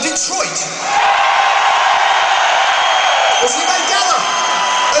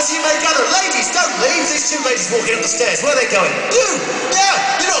these two ladies walking up the stairs? Where are they going? You!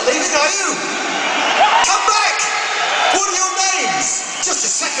 Yeah! You're not leaving, are you? Come back! What are your names? Just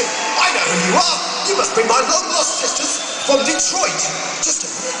a second. I know who you are. You must be my long-lost sisters from Detroit. Just a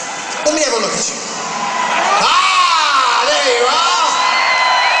minute. Let me have a look at you. Ah! There you are!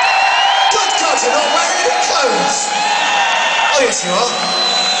 Good God, you're not wearing any clothes. Oh, yes, you are.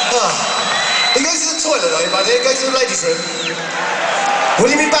 Ah. You go to the toilet, are you, my dear? Go to the ladies' room.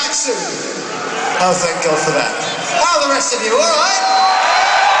 Will you be back soon? Oh, thank God for that. How are the rest of you, all right?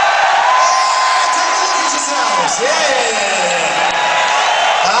 Yeah, take a look at yourselves.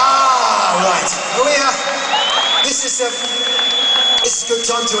 Yeah. Ah, right. This is a good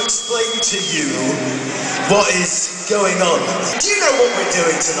time to explain to you what is going on. Do you know what we're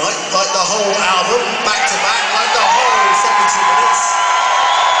doing tonight? Like the whole album, back to back, like the whole 72 minutes?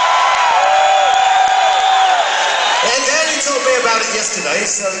 He told me about it yesterday,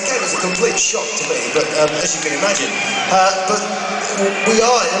 so it came as a complete shock to me, but as you can imagine. But we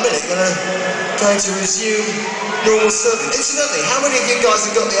are, in a minute, going to resume normal service. Incidentally, how many of you guys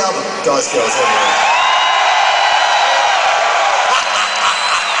have got the album? Guys, girls, everyone.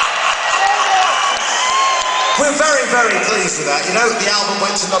 We're very, very pleased with that. You know, the album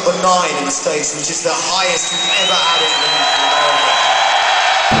went to number 9 in the States, which is the highest we've ever had it in America.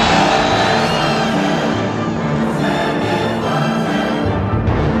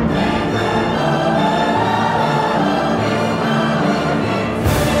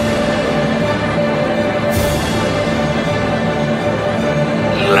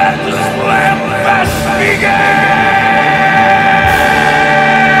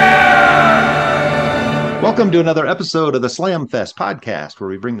 Welcome to another episode of the Slam Fest podcast, where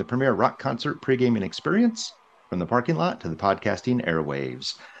we bring the premier rock concert pre-gaming experience from the parking lot to the podcasting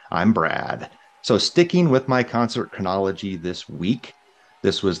airwaves. I'm Brad. So sticking with my concert chronology this week,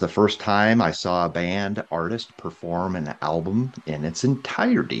 this was the first time I saw a band artist perform an album in its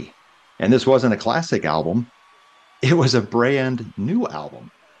entirety. And this wasn't a classic album. It was a brand new album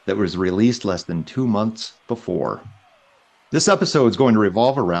that was released less than 2 months before. This episode is going to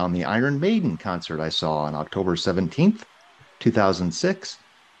revolve around the Iron Maiden concert I saw on October 17th, 2006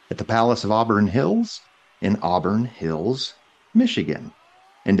 at the Palace of Auburn Hills in Auburn Hills, Michigan.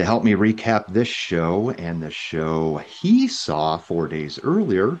 And to help me recap this show and the show he saw 4 days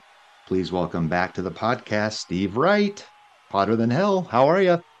earlier, please welcome back to the podcast, Steve Wright. Hotter than hell. How are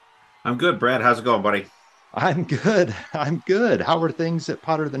you? I'm good, Brad. How's it going, buddy? I'm good. How are things at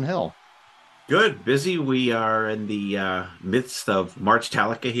Potter Than Hell? Good. Busy. We are in the midst of March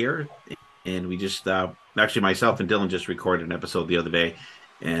Talica here. And we just, actually myself and Dylan just recorded an episode the other day.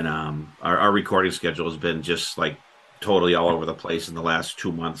 And our recording schedule has been just like totally all over the place in the last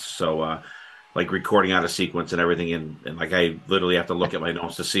 2 months. So like recording out of sequence and everything. And like I literally have to look at my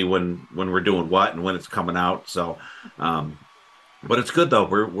notes to see when we're doing what and when it's coming out. So, but it's good though.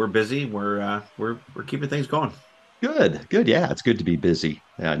 We're busy. We're keeping things going. Good. Yeah, it's good to be busy.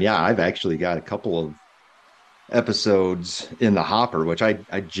 And yeah, I've actually got a couple of episodes in the hopper, which I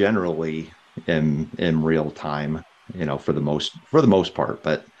generally am real time, for the most part.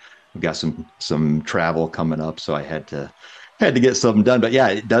 But we've got some travel coming up, so I had to get something done. But yeah,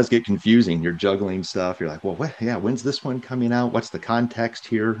 it does get confusing. You're juggling stuff. You're like, well, when's this one coming out? What's the context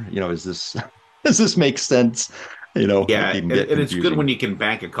here? Is this does this make sense? Yeah, and it's good when you can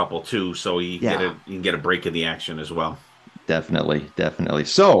bank a couple too, so you can get a break in the action as well. Definitely.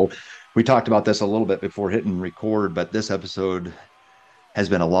 So we talked about this a little bit before hitting record, but this episode has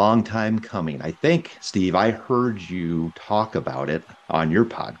been a long time coming. I think, Steve, I heard you talk about it on your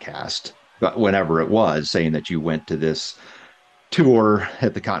podcast, whenever it was, saying that you went to this tour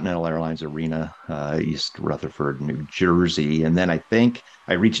at the Continental Airlines Arena, East Rutherford, New Jersey. And then I think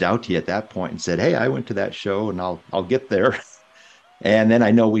I reached out to you at that point and said, hey, I went to that show and I'll get there. And then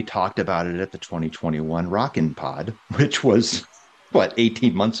I know we talked about it at the 2021 Rockin' Pod, which was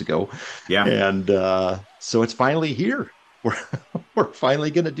 18 months ago. Yeah. And so it's finally here. We're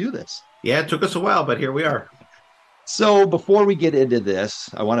finally going to do this. Yeah, it took us a while, but here we are. So before we get into this,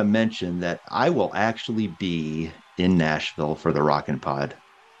 I want to mention that I will actually be in Nashville for the Rockin' Pod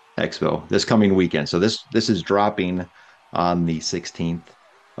Expo this coming weekend. So this is dropping on the 16th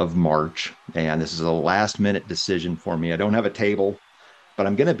of March, and this is a last minute decision for me. I don't have a table, but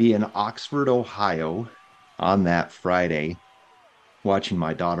I'm going to be in Oxford, Ohio on that Friday watching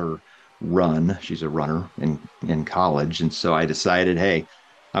my daughter run. She's a runner in college, and so I decided, hey,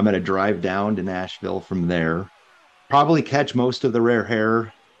 I'm going to drive down to Nashville from there, probably catch most of the Rare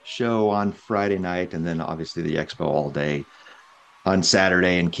Hair show on Friday night, and then obviously the expo all day on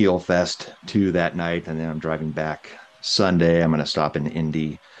Saturday and Keel Fest 2 that night. And then I'm driving back Sunday. I'm going to stop in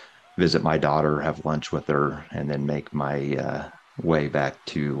Indy visit my daughter, have lunch with her, and then make my way back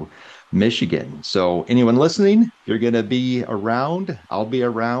to Michigan. So, anyone listening, if you're going to be around, I'll be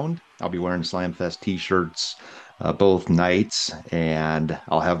around. I'll be wearing Slamfest t-shirts both nights, and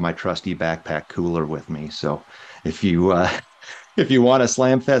I'll have my trusty backpack cooler with me. So, if you if you want a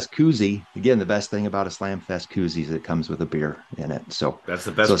Slamfest koozie, again, the best thing about a Slamfest koozie is it comes with a beer in it. So, That's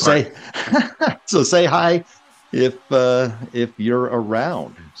the so best part. say so say hi if you're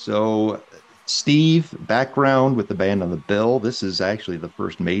around. So, Steve, background with the band on the bill. This is actually the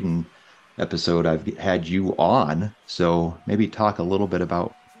first Maiden episode I've had you on. So maybe talk a little bit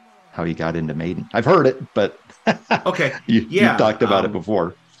about how you got into Maiden. I've heard it, but Okay. you've Yeah. talked about it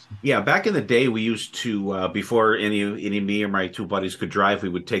before. Yeah. Back in the day, we used to before any me or my two buddies could drive, we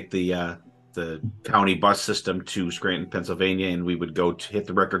would take the county bus system to Scranton, Pennsylvania, and we would go to hit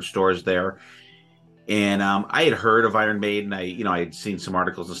the record stores there. And I had heard of Iron Maiden. I had seen some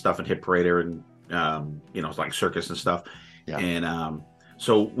articles and stuff in Hit Parader and like Circus and stuff. Yeah. And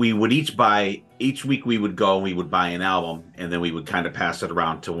so we would each week we would go and we would buy an album, and then we would kind of pass it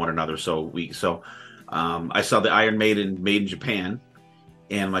around to one another. So I saw the Iron Maiden made in Japan,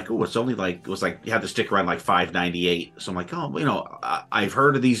 and I'm like, oh, it was like you had to stick around like $5.98. So I'm like, oh, I've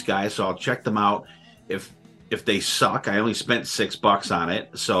heard of these guys, so I'll check them out. If they suck, I only spent $6 on it,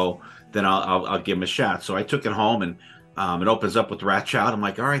 so then I'll give them a shot. So I took it home, and it opens up with Rat Child. I'm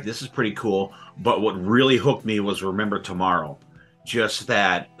like, all right, this is pretty cool. But what really hooked me was Remember Tomorrow. Just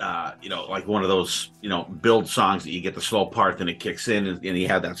that, like one of those, build songs that you get the slow part, then it kicks in, and you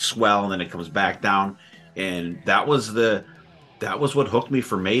have that swell, and then it comes back down. And that was what hooked me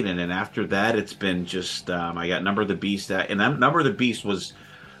for Maiden. And after that, it's been just, I got Number of the Beast. And that Number of the Beast was,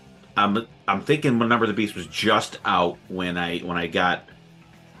 I'm thinking when Number of the Beast was just out when I got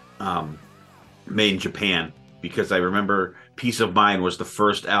Made in Japan, because I remember Peace of Mind was the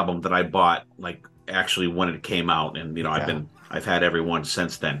first album that I bought, like actually when it came out, and I've had every one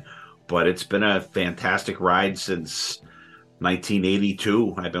since then. But it's been a fantastic ride since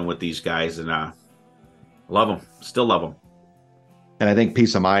 1982. I've been with these guys, and love them, still love them. And I think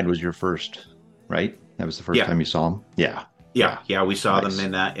Peace of Mind was your first, right? That was the first time you saw them. Yeah. We saw Nice.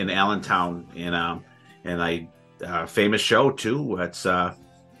 them in Allentown, and famous show too. It's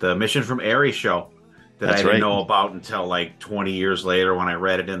the Mission from Erie show that That's I didn't right. know about until like 20 years later when I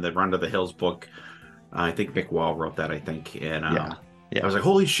read it in the Run to the Hills book. I think Mick Wall wrote that, I think. And Yeah. I was like,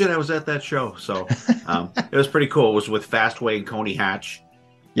 holy shit, I was at that show. So it was pretty cool. It was with Fastway and Coney Hatch.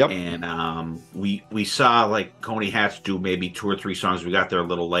 Yep. And we saw like Coney Hatch do maybe 2 or 3 songs. We got there a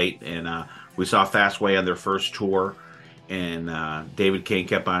little late, and we saw Fastway on their first tour. And David Kane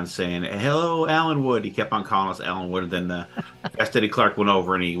kept on saying, hello, Alan Wood. He kept on calling us Alan Wood. And then Fast Eddie Clark went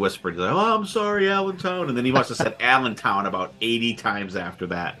over and he whispered, oh, I'm sorry, Allentown. And then he must have said Allentown about 80 times after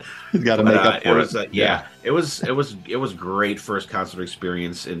that. He's got to make up for it. It was great first concert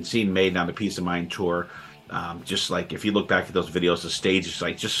experience. And seeing Maiden on the Peace of Mind tour, just like if you look back at those videos, the stage is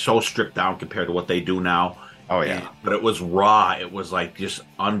like just so stripped down compared to what they do now. Oh, yeah. But it was raw. It was like just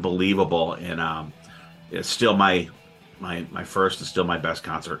unbelievable. And it's still my first and still my best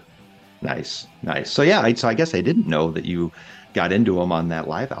concert. Nice. So yeah, so I guess I didn't know that you got into them on that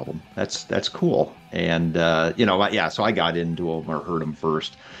live album. That's cool. And so I got into them or heard them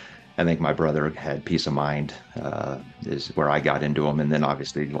first. I think my brother had Peace of Mind is where I got into them, and then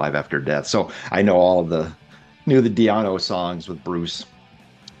obviously Live After Death. So I know knew the Diano songs with Bruce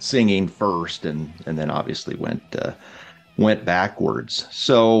singing first, and then obviously went backwards.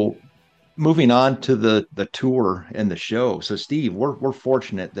 So moving on to the tour and the show. So Steve, we're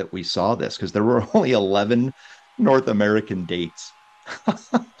fortunate that we saw this because there were only 11 North American dates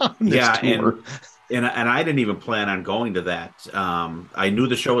on this tour. And I didn't even plan on going to that. I knew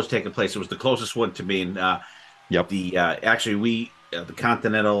the show was taking place. It was the closest one to me. And Yep. the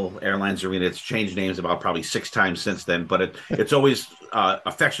Continental Airlines Arena, it's changed names about probably 6 times since then, but it's always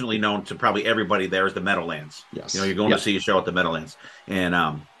affectionately known to probably everybody there as the Meadowlands. Yes. You're going to see a show at the Meadowlands. And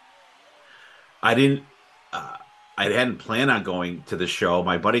I hadn't planned on going to the show.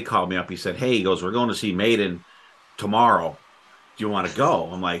 My buddy called me up. He said, hey, he goes, we're going to see Maiden tomorrow. Do you want to go?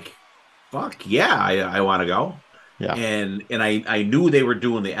 I'm like, fuck yeah, I want to go. Yeah. And I knew they were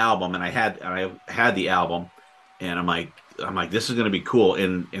doing the album, and I had the album, and I'm like, this is going to be cool.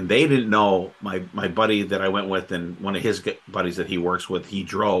 And they didn't know, my buddy that I went with and one of his buddies that he works with, he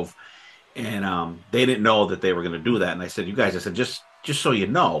drove, and they didn't know that they were going to do that. And I said, you guys, just so you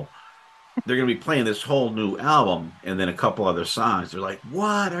know, they're going to be playing this whole new album and then a couple other songs. They're like,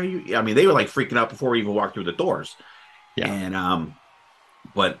 what are you? I mean, they were like freaking out before we even walked through the doors. Yeah. And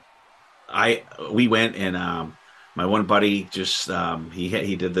but we went, and my one buddy just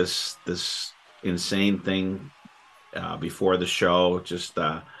he did this insane thing before the show. Just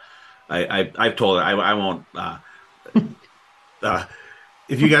I've told her I won't. Uh,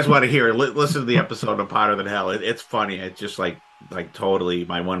 if you guys want to hear it, listen to the episode of Hotter Than Hell. It's funny. It's just like totally.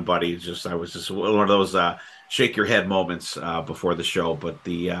 My one buddy just I was just one of those shake your head moments before the show. But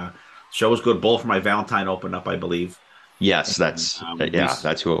the show was good. Bull for My Valentine opened up, I believe. Yes, that's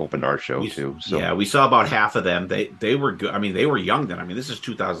that's who opened our show too. So yeah, we saw about half of them. They were good. I mean, they were young then. I mean, this is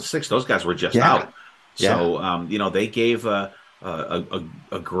 2006. Those guys were just out. So they gave a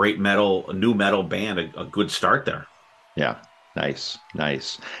great a new metal band a good start there. Yeah, nice.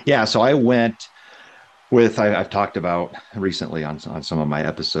 Yeah, so I went with I've talked about recently on some of my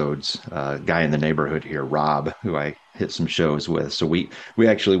episodes, guy in the neighborhood here, Rob, who I hit some shows with. So we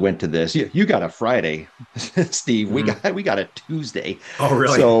actually went to this. You got a Friday, Steve. Mm-hmm. We got a Tuesday. Oh,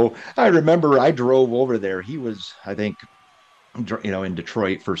 really? So I remember I drove over there. He was, I think, in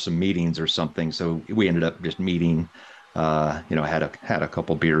Detroit for some meetings or something. So we ended up just meeting. Had a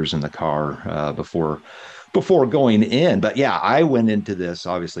couple beers in the car before going in. But yeah, I went into this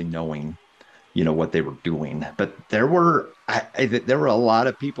obviously knowing what they were doing, but there were a lot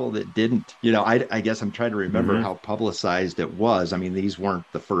of people that didn't. I guess I'm trying to remember how publicized it was. I mean, these weren't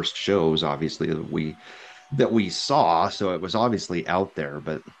the first shows obviously that we saw, so it was obviously out there,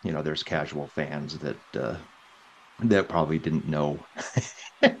 but there's casual fans that probably didn't know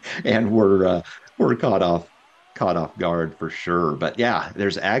and were caught off guard for sure. But yeah,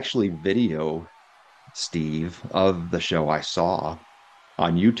 there's actually video, Steve, of the show I saw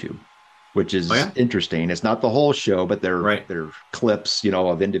on YouTube, which is interesting. It's not the whole show, but they're clips,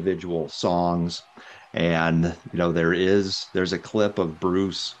 of individual songs. And, there's a clip of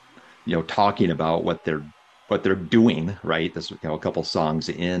Bruce, talking about what they're doing, right? This, a couple songs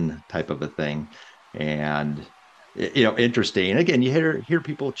in type of a thing. And, interesting. Again, you hear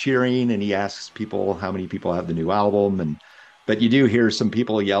people cheering, and he asks people how many people have the new album. But you do hear some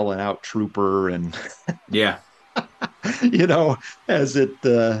people yelling out "Trooper" and yeah. as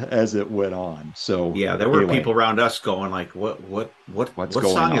it went on. So yeah, there were people around us going like, what's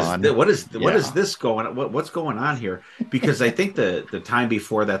going song on? What is this going? What's going on here? Because I think the time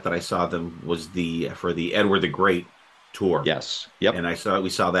before that I saw them was for the Edward the Great tour. Yes. Yep. And we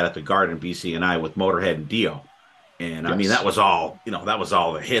saw that at the Garden, BC and I, with Motorhead and Dio. And I mean, that was all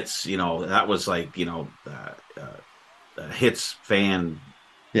the hits. That was like hits fan.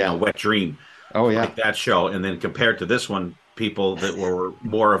 Yeah. Wet Dream. Oh yeah, like that show. And then compared to this one, people that were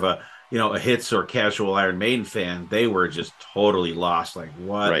more of a hits or casual Iron Maiden fan, they were just totally lost. Like,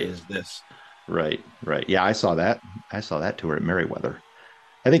 what is this? Right. Yeah, I saw that tour at Merriweather.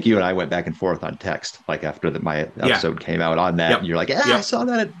 I think you and I went back and forth on text, like after my episode came out on that. Yep. And you're like, I saw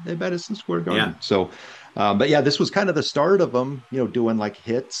that at Madison Square Garden. Yeah. So, but yeah, this was kind of the start of them, doing like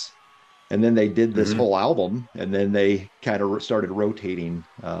hits. And then they did this whole album, and then they kind of started rotating,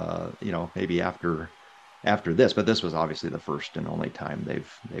 maybe after this. But this was obviously the first and only time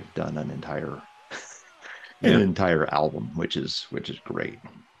they've done an entire album, which is great.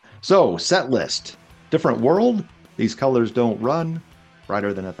 So set list: Different World, These Colors Don't Run,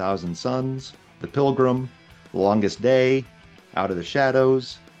 Brighter Than 1,000 Suns, The Pilgrim, The Longest Day, Out of the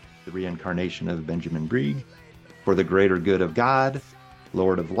Shadows, The Reincarnation of Benjamin Brieg, For the Greater Good of God,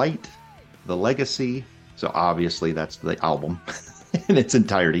 Lord of Light, The Legacy. So obviously that's the album in its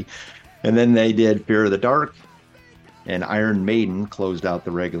entirety. And then they did Fear of the Dark, and Iron Maiden closed out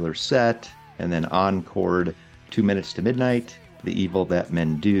the regular set, and then encored 2 Minutes to Midnight, The Evil That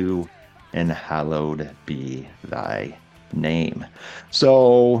Men Do, and Hallowed Be Thy Name.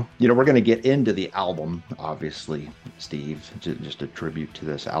 So, we're going to get into the album, obviously, Steve, just a tribute to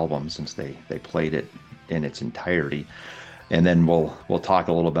this album since they played it in its entirety. And then we'll talk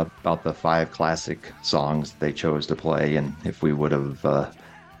a little bit about the 5 classic songs they chose to play, and if we would have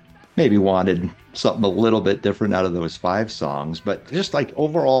maybe wanted something a little bit different out of those 5 songs. But just like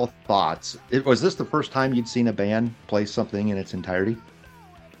overall thoughts, was this the first time you'd seen a band play something in its entirety?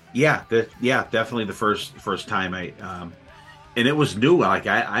 Yeah, definitely the first time. And it was new. Like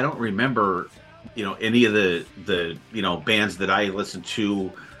I don't remember, any of the bands that I listened to,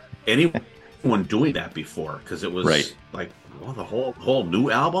 anyone doing that before, because it was like, well, the whole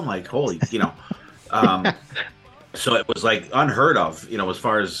new album, like holy, so it was like unheard of, as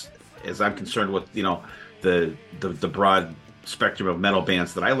far as I'm concerned with, the broad spectrum of metal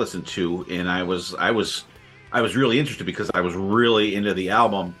bands that I listened to. And I was really interested because I was really into the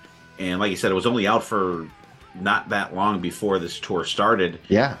album. And like you said, it was only out for not that long before this tour started.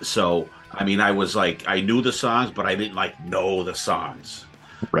 Yeah. So, I mean, I was like, I knew the songs, but I didn't know the songs.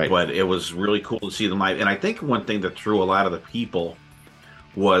 Right. but it was really cool to see them live. And I think one thing that threw a lot of the people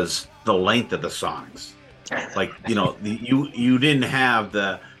was the length of the songs. Like, you didn't have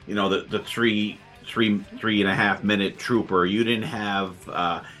the 3.5 minute Trooper. You didn't have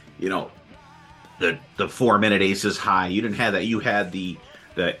the 4 minute Aces High. You didn't have that. You had the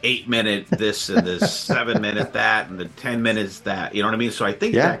 8 minute this and the 7 minute that and the 10 minutes that. You know what I mean? So I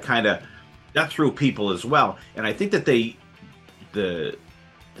think that kind of that threw people as well. And I think that the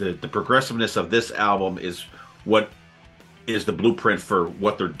progressiveness of this album is what is the blueprint for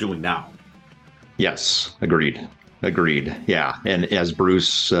what they're doing now. Yes, agreed. Yeah, and as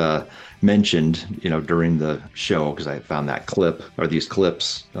Bruce mentioned, during the show, because I found that clip or these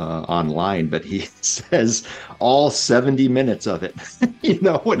clips online, but he says all 70 minutes of it,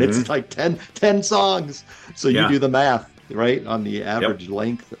 when it's like 10 songs. So you do the math, right, on the average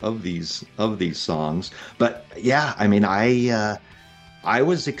length of these songs. But yeah, I mean, I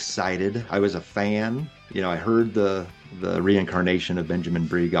was excited. I was a fan. I heard the reincarnation of Benjamin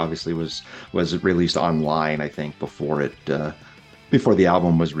Brieg obviously was released online, I think, before the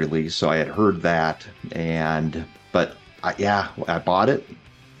album was released. So I had heard that, but I bought it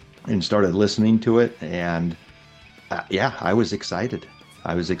and started listening to it, and I was excited.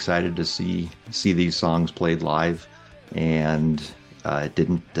 I was excited to see these songs played live, and it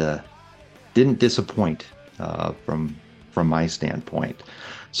didn't disappoint from my standpoint.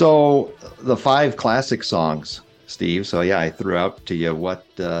 So the 5 classic songs, Steve. So I threw out to you what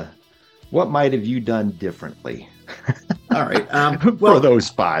might have you done differently? All right, for those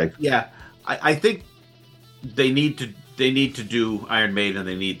 5. Yeah, I think they need to do Iron Maiden.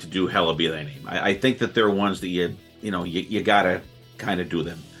 They need to do Hella Be Thy Name. I think that they're ones that you gotta kind of do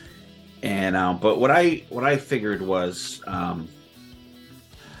them. And but what I figured was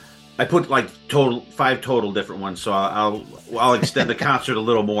I put like 5 total different ones. So I'll extend the concert a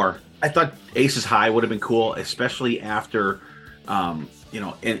little more. I thought Aces High would have been cool, especially after, in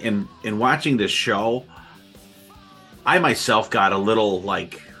watching this show, I myself got a little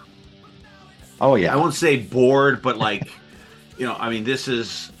like, oh yeah, I won't say bored, but like, I mean, this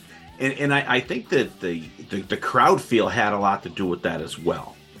is, and I think that the crowd feel had a lot to do with that as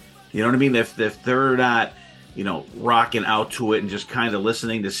well. You know what I mean? If they're not, rocking out to it and just kind of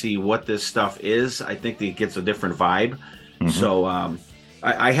listening to see what this stuff is, I think it gets a different vibe. Mm-hmm. So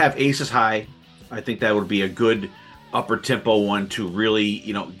I have Aces High. I think that would be a good upper tempo one to really,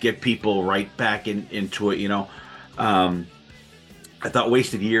 get people right back into it. I thought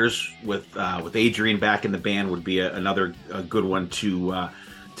Wasted Years with Adrian back in the band would be another good one to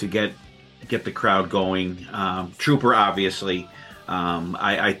get the crowd going. Trooper, obviously.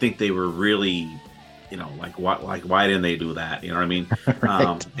 I think they were really, why didn't they do that? You know what I mean?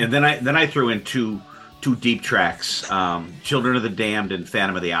 Right. And then I threw in two deep tracks, Children of the Damned and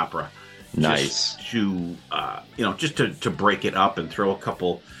Phantom of the Opera. Nice. Just to break it up and throw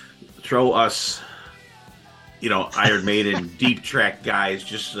us, Iron Maiden deep track guys,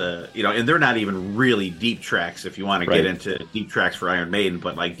 just, and they're not even really deep tracks if you want to get into deep tracks for Iron Maiden,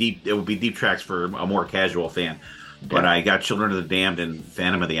 but like it would be deep tracks for a more casual fan. But I got Children of the Damned and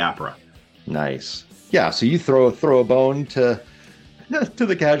Phantom of the Opera. Nice. Yeah, so you throw a bone to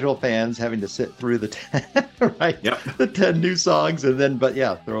the casual fans having to sit through the 10, right? Yep. The 10 new songs, and then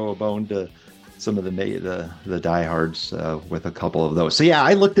throw a bone to some of the diehards with a couple of those. So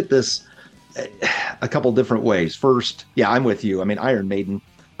I looked at this a couple different ways. First, I'm with you. I mean, Iron Maiden,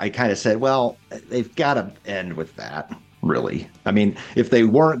 I kind of said, well, they've got to end with that, really. I mean, if they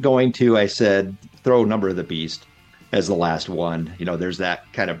weren't going to, I said, throw Number of the Beast as the last one. There's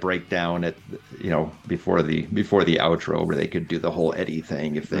that kind of breakdown at, before the outro where they could do the whole Eddie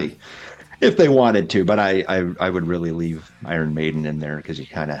thing if they wanted to. But I would really leave Iron Maiden in there because you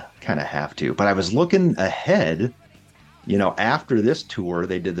kind of have to. But I was looking ahead, after this tour,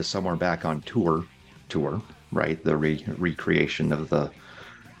 they did the Somewhere Back on Tour, right? The recreation of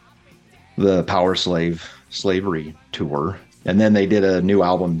the Power Slavery tour. And then they did a new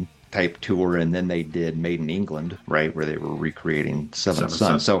album type tour, and then they did Made in England, right, where they were recreating Seventh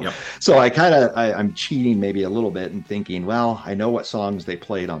Son. So I'm cheating maybe a little bit and thinking, well, I know what songs they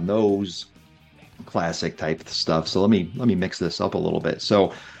played on those classic type stuff, so let me mix this up a little bit.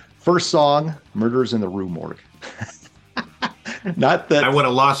 So first song, Murders in the Rue Morgue. Not that I would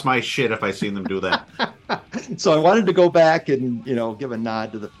have lost my shit if I seen them do that. So I wanted to go back and give a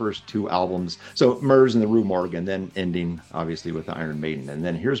nod to the first 2 albums. So Murders in the Rue Morgue, and then ending obviously with Iron Maiden. And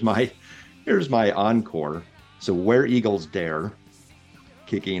then here's my encore. So Where Eagles Dare,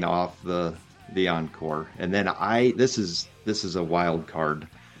 kicking off the encore. And then this is a wild card,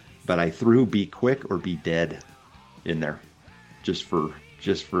 but I threw Be Quick or Be Dead in there, just for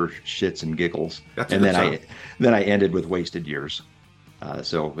just for shits and giggles. That's a And good song. then I ended with Wasted Years.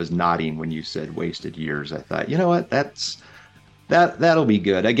 So it was nodding when you said Wasted Years. I thought, you know what, that'll be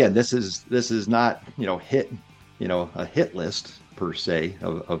good. Again, this is not, a hit list per se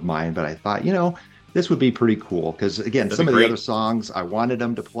of mine, but I thought, this would be pretty cool because again, That'd some be of the great. other songs I wanted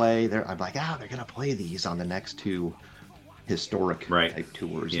them to play there. I'm like, they're gonna play these on the next two historic Right. type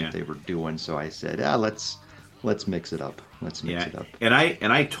tours Yeah. that they were doing. So I said, let's mix it up. Let's mix it up. And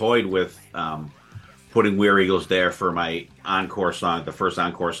I toyed with putting Weir Eagles there for my encore song, the first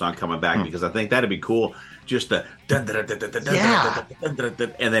encore song coming back, because I think that'd be cool. Just the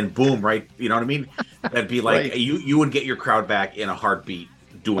and then boom, right? You know what I mean? That'd be like Right. you would get your crowd back in a heartbeat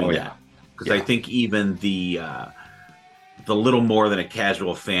doing Oh, that. yeah. Because I think even the little more than a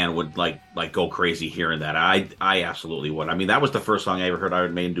casual fan would like go crazy hearing that. I absolutely would. I mean, that was the first song I ever heard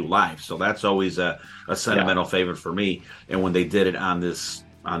Iron Maiden do live, so that's always a sentimental favorite for me. And when they did it on this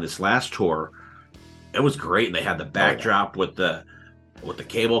last tour, it was great. And they had the backdrop with the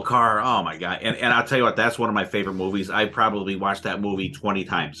cable car. Oh my god! And I'll tell you what, that's one of my favorite movies. I probably watched that movie 20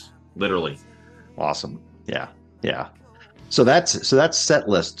 times, literally. Awesome. Yeah. So that's set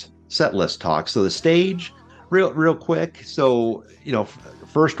list talk. So the stage, real quick. So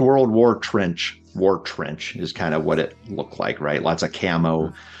First World War trench is kind of what it looked like, right? Lots of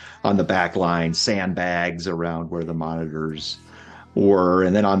camo on the back line, sandbags around where the monitors were,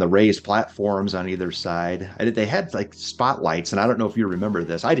 and then on the raised platforms on either side, they had like spotlights. And I don't know if you remember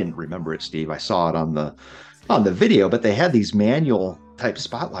this. I didn't remember it, Steve. I saw it on the video, but they had these manual type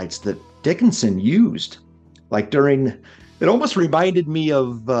spotlights that Dickinson used, like during. It almost reminded me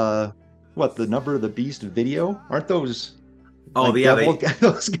of the Number of the Beast video. Aren't those? Oh, like yeah,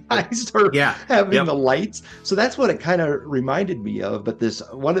 those guys are having Yep. the lights. So that's what it kind of reminded me of. But this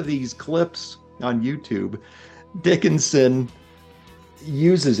one of these clips on YouTube, Dickinson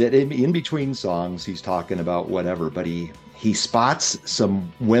uses it in between songs. He's talking about whatever, but he spots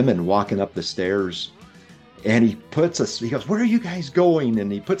some women walking up the stairs, and he goes, "Where are you guys going?"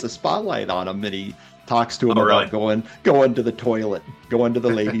 And he puts a spotlight on them, and he talks to him about going to the toilet, going to the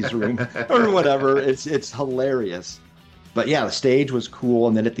ladies' room, or whatever. It's hilarious. But yeah, the stage was cool.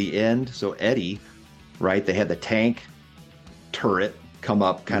 And then at the end, so Eddie, right, they had the tank turret come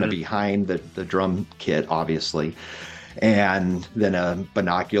up kind of behind the drum kit, obviously. And then a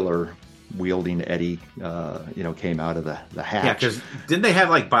binocular wielding Eddie, came out of the hatch. Yeah, because didn't they have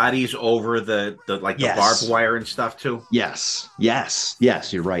like bodies over the barbed wire and stuff too? Yes.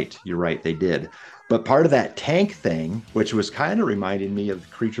 You're right. They did. But part of that tank thing, which was kind of reminding me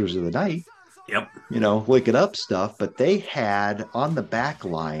of Creatures of the Night, Lick It Up stuff, but they had on the back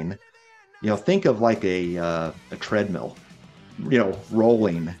line, think of like a treadmill,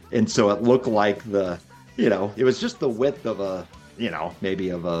 rolling. And so it looked like it was just the width of a,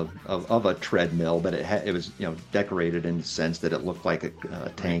 maybe of a treadmill, but it was, decorated in the sense that it looked like a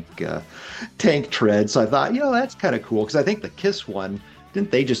tank tread. So I thought, that's kind of cool. Cause I think the Kiss one, didn't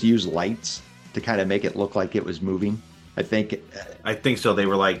they just use lights to kind of make it look like it was moving? I think so. They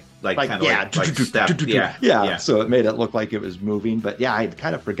were like stepped. Yeah. So it made it look like it was moving. But yeah, I'd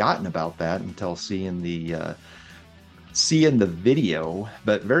kind of forgotten about that until seeing the video.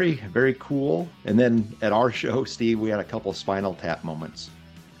 But very, very cool. And then at our show, Steve, we had a couple Spinal Tap moments.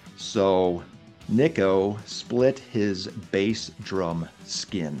 So Nico split his bass drum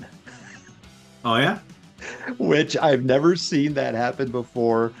skin. Oh yeah, which I've never seen that happen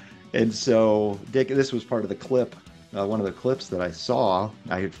before. And so Dick, this was part of the clip. One of the clips that I saw,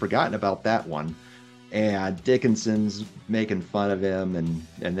 I had forgotten about that one, and Dickinson's making fun of him and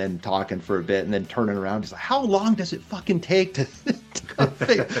then talking for a bit and then turning around. He's like, how long does it fucking take to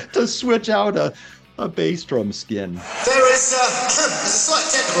switch out a bass drum skin? There is there's a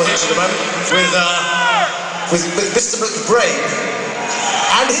slight technical hitch at the moment with Mr. McBrain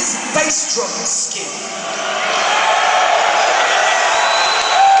and his bass drum skin.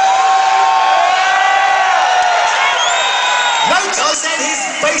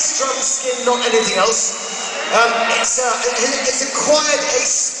 Bass drum skin, not anything else. It's acquired a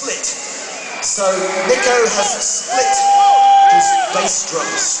split. So Nico has split his bass drum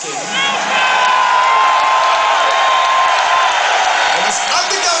skin. And he's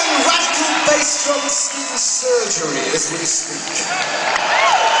undergoing radical bass drum skin surgery as we speak.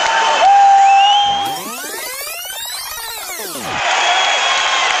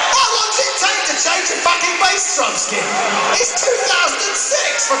 Change your fucking bass drum skin. It's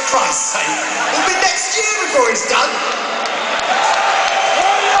 2006, for Christ's sake. It'll be next year before he's done.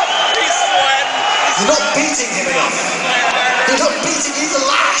 You're not beating him enough. You're not beating him the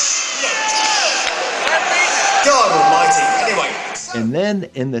lash. God almighty. Anyway. And then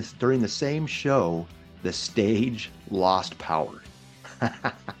during the same show, the stage lost power.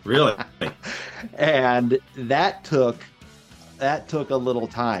 Really? And that took a little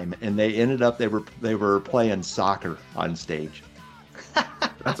time, and they were playing soccer on stage.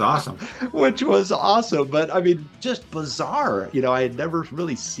 That's awesome. Which was awesome, but I mean, just bizarre. I had never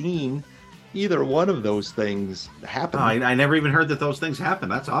really seen either one of those things happen. Oh, I never even heard that those things happen.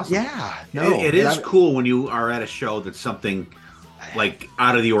 That's awesome. Yeah, no, it is cool when you are at a show that something like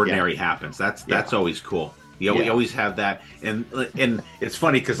out of the ordinary happens. That's always cool. You always have that, and it's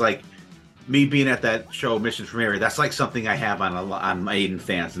funny because like me being at that show, Missions from Area, that's like something I have on Maiden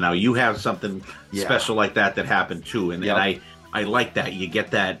fans. Now you have something special like that happened too, and I like that. You get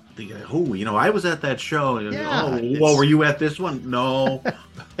that. Oh, I was at that show. And, well, were you at this one? No.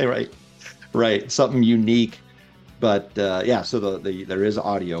 Right. Something unique. But so there is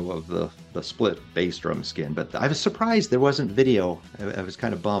audio of the split bass drum skin. But I was surprised there wasn't video. I was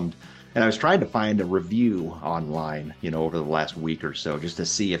kind of bummed. And I was trying to find a review online, over the last week or so, just to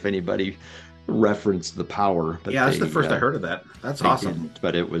see if anybody referenced the power. But that's the first I heard of that. That's awesome.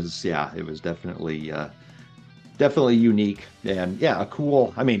 But it was definitely unique, and a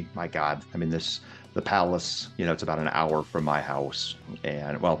cool. I mean, my God, the Palace. It's about an hour from my house,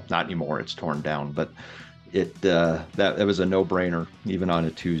 and well, not anymore. It's torn down, but that was a no-brainer. Even on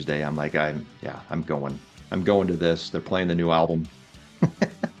a Tuesday, I'm like, I'm going to this. They're playing the new album.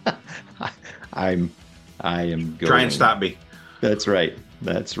 I am going. Try and stop me. That's right.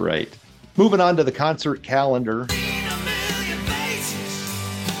 Moving on to the concert calendar.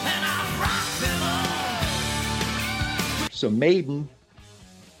 So Maiden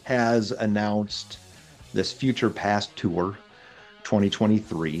has announced this Future Past Tour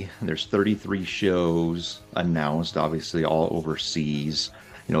 2023. And there's 33 shows announced, obviously all overseas.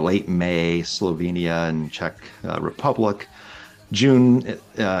 Late May, Slovenia and Czech Republic. June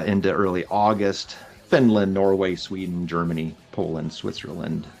into early August, Finland, Norway, Sweden, Germany, Poland,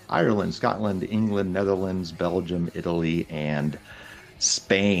 Switzerland, Ireland, Scotland, England, Netherlands, Belgium, Italy, and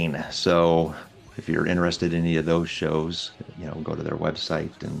Spain. So if you're interested in any of those shows, go to their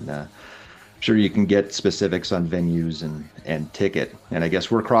website, and I'm sure you can get specifics on venues and ticket. And I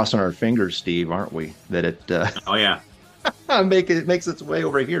guess we're crossing our fingers, Steve, aren't we? That it makes its way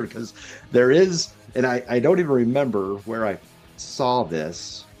over here, because there is, and I don't even remember where I saw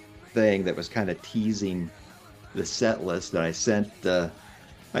this thing that was kind of teasing the set list that I sent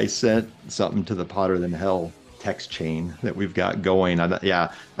something to the Potter Than Hell text chain that we've got going. I'm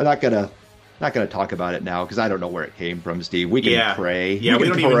not gonna talk about it now because I don't know where it came from, Steve. We can pray. Yeah, we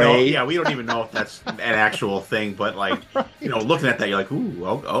don't even know. Yeah, we don't even know if that's an actual thing. But like, looking at that, you're like, ooh,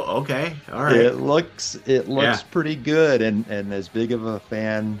 okay, all right. It looks pretty good, and as big of a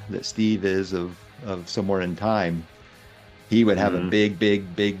fan that Steve is of Somewhere in Time, he would have a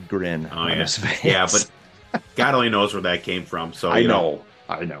big grin on his face. Yeah, but God only knows where that came from. So I know.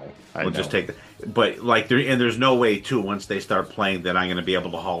 We'll just take that. But like, there's no way too. Once they start playing, that I'm going to be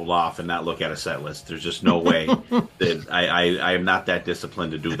able to haul off and not look at a set list. There's just no way that I am not that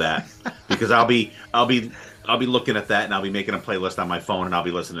disciplined to do that, because I'll be looking at that, and I'll be making a playlist on my phone, and I'll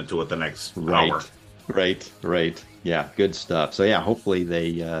be listening to it the next hour. Right. Yeah, good stuff. So yeah, hopefully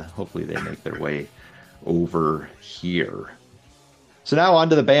they make their way over here. So now on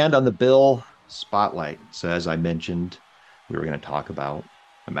to the band on the bill spotlight. So as I mentioned, we were going to talk about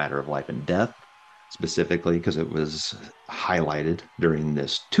A Matter of Life and Death, specifically because it was highlighted during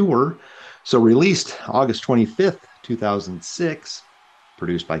this tour. So released August 25th, 2006,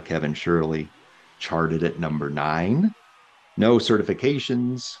 produced by Kevin Shirley, charted at number 9. No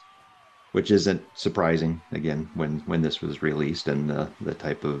certifications, which isn't surprising, again, when this was released and the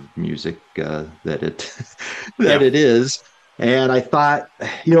type of music that it is. And I thought,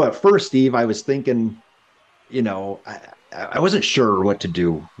 at first, Steve, I was thinking, I wasn't sure what to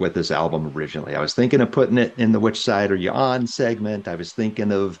do with this album originally. I was thinking of putting it in the Which Side Are You On segment. I was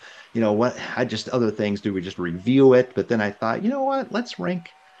thinking of, other things. Do we just review it? But then I thought, what? Let's rank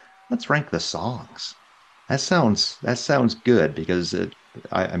the songs. That sounds good, because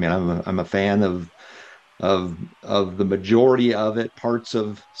I'm a fan of the majority of it, parts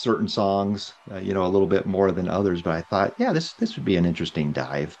of certain songs, a little bit more than others. But I thought, this would be an interesting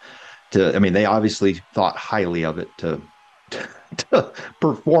dive. They obviously thought highly of it to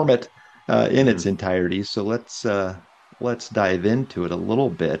perform it in its entirety. So let's dive into it a little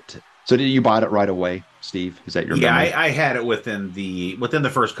bit. So you bought it right away, Steve? Is that your memory? I had it within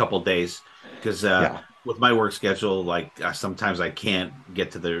the first couple of days, because with my work schedule, like sometimes I can't get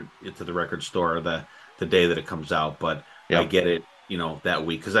to the record store the day that it comes out, but I get it, that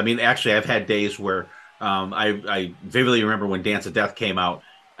week. Because actually, I've had days where I vividly remember when Dance of Death came out.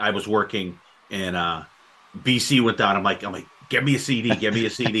 I was working, and BC went down. I'm like, get me a CD, get me a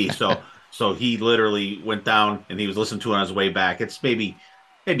CD. So he literally went down and he was listening to it on his way back. It's maybe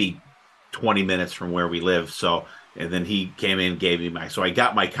 20 minutes from where we live. So, and then he came in and gave me so I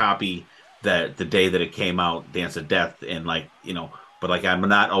got my copy that the day that it came out, Dance of Death, and but like I'm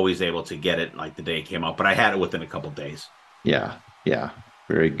not always able to get it like the day it came out, but I had it within a couple days. Yeah, yeah,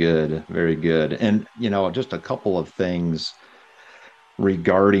 very good, very good. And just a couple of things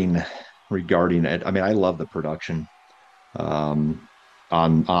regarding it. I mean, I love the production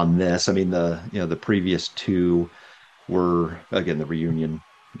on this. I mean, the previous two were, again, the reunion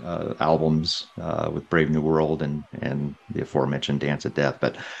albums with Brave New World and the aforementioned Dance of Death.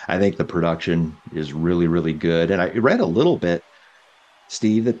 But I think the production is really, really good. And I read a little bit,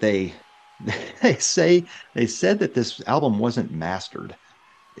 Steve, that they said that this album wasn't mastered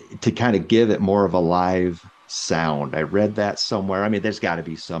to kind of give it more of a live sound. I read that somewhere. I mean, there's got to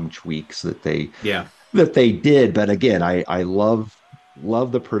be some tweaks that they did, but again, I love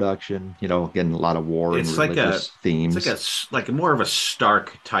the production. Again, a lot of war and religious themes. It's like more of a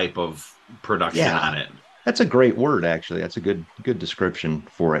stark type of production on it. That's a great word, actually. That's a good description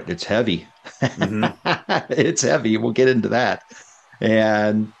for it. It's heavy. Mm-hmm. It's heavy. We'll get into that.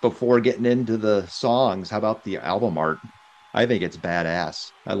 And before getting into the songs, how about the album art? I think it's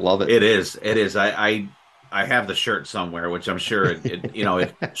badass. I love it. It is. I have the shirt somewhere, which I'm sure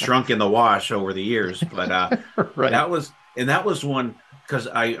it shrunk in the wash over the years. But right. that was one, because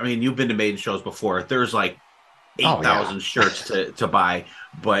I mean, you've been to Maiden shows before. There's like 8,000 shirts to buy,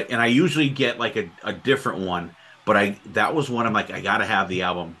 and I usually get like a different one. But that was one I'm like, I gotta have the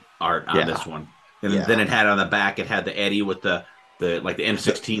album art on this one. And then it had on the back, it had the Eddie with the like the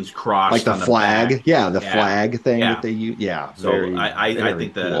M16s crossed, like the on flag, flag thing that they use. Yeah, so I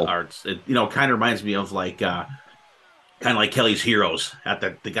think the cool. Arts, kind of reminds me of like kind of like Kelly's Heroes at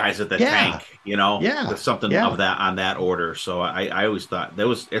the guys at the tank, with something of that on that order. So I always thought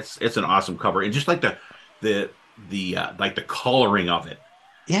it's an awesome cover, and just like the like the coloring of it,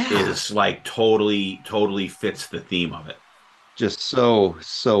 is like totally fits the theme of it. Just so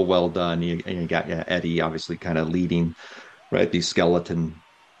well done. You got Eddie obviously kind of leading. Right, these skeleton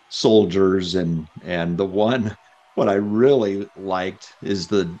soldiers, and what I really liked is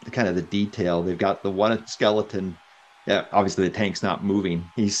the kind of the detail. They've got the one skeleton. Yeah, obviously the tank's not moving.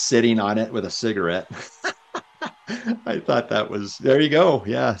 He's sitting on it with a cigarette. I thought that was, there you go.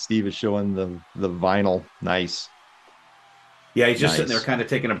 Yeah, Steve is showing the vinyl. Nice. Yeah, he's just sitting there kind of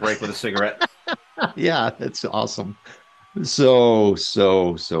taking a break with a cigarette. Yeah, that's awesome. So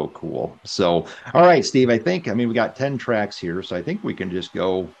cool. So, all right, Steve, I mean, we got 10 tracks here, so I think we can just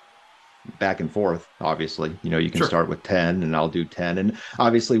go back and forth. Obviously, you can start with 10 and I'll do 10. And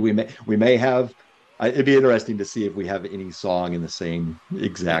obviously we may have, it'd be interesting to see if we have any song in the same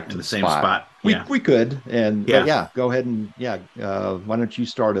exact same spot. Yeah. We could. And go ahead and why don't you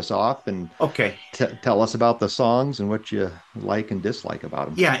start us off and tell us about the songs and what you like and dislike about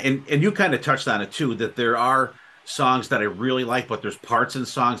them. Yeah. And you kind of touched on it too, that there are songs that I really like, but there's parts in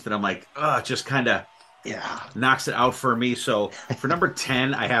songs that I'm like, just kind of knocks it out for me. So for number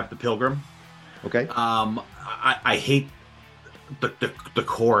 10, I have The Pilgrim. Okay. I hate the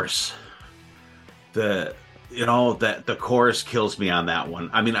chorus. The chorus kills me on that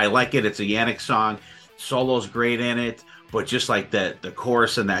one. I mean, I like it. It's a Yannick song. Solo's great in it, but just like the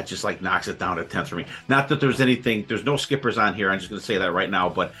chorus and that just like knocks it down to 10 for me. Not that there's no skippers on here. I'm just going to say that right now,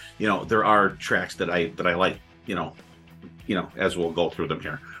 but there are tracks that I like, as we'll go through them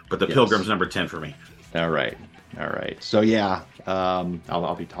here. But The Pilgrim's number 10 for me. All right. So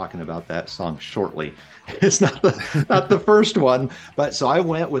I'll be talking about that song shortly. It's not the first one, but so I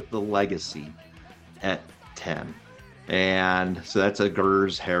went with The Legacy at 10. And so that's a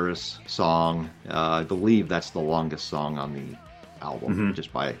Gers Harris song. I believe that's the longest song on the album,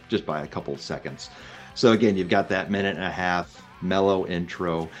 just by a couple of seconds. So again, you've got that minute and a half mellow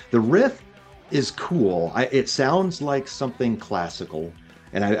intro. The riff is cool. It sounds like something classical.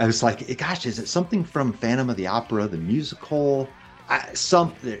 And I was like, gosh, is it something from Phantom of the Opera, the musical?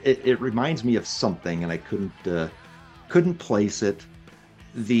 It reminds me of something, and I couldn't place it.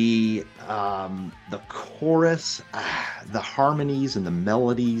 The chorus, the harmonies and the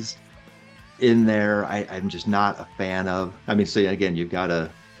melodies in there, I'm just not a fan of. I mean, so again, you've got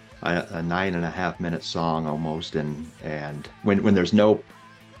a 9.5 minute song almost, and when there's no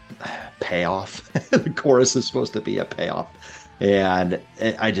payoff, the chorus is supposed to be a payoff, and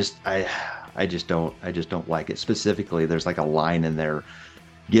I just don't like it. Specifically, there's like a line in there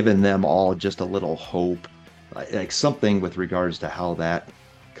giving them all just a little hope, like something with regards to how that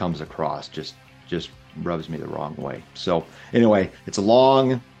comes across just just rubs me the wrong way. So anyway, it's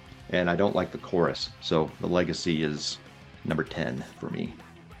long, and I don't like the chorus. So the Legacy is number 10 for me.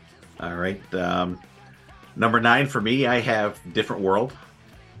 All right. Number 9 for me, I have Different World.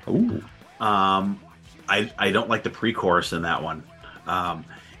 Ooh. I don't like the pre-chorus in that one.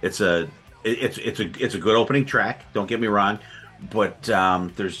 It's a good opening track. Don't get me wrong, but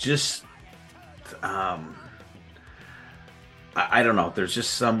there's just I don't know. There's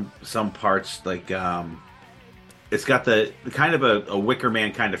just some parts like it's got the kind of a Wicker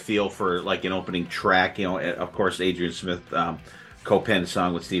Man kind of feel for like an opening track. You know, of course, Adrian Smith co-penned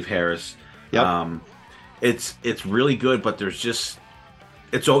song with Steve Harris. Yep. It's really good, but there's just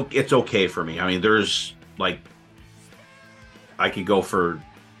it's okay for me. I mean, there's like I could go for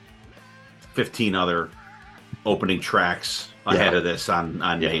 15 other opening tracks ahead of this on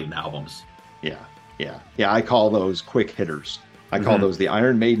Maiden albums. Yeah. I call those quick hitters. I call those the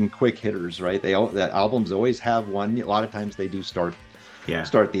Iron Maiden quick hitters, right? That albums always have one. A lot of times they do start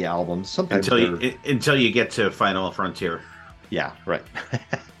the albums. Sometimes until you get to Final Frontier. Yeah, right.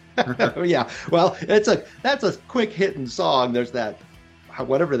 Yeah. Well, that's a quick hitting song. There's that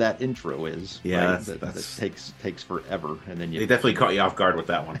whatever that intro is. Yeah, right? that takes forever, and then they definitely caught you off guard with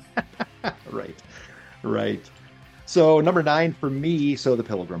that one. Right. So number 9 for me. So the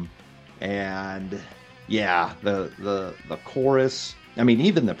Pilgrim. And yeah, the chorus, I mean,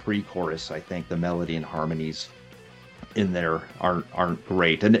 even the pre-chorus, I think the melody and harmonies in there aren't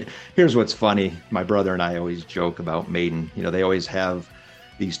great. And here's what's funny. My brother and I always joke about Maiden. You know, they always have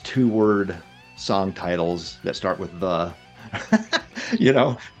these 2-word song titles that start with the, you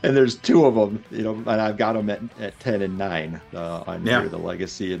know, and there's 2 of them, you know, and I've got them at 10 and 9 on here, the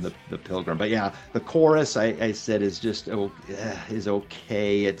Legacy and the Pilgrim. But yeah, the chorus I said is just is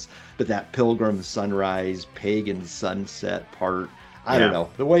okay. But that Pilgrim Sunrise, Pagan Sunset part, I don't know,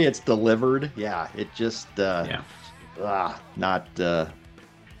 the way it's delivered. Yeah, it just not and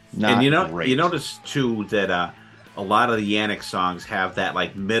great. You notice too that a lot of the Yannick songs have that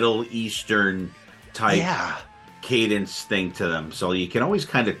like Middle Eastern type cadence thing to them, so you can always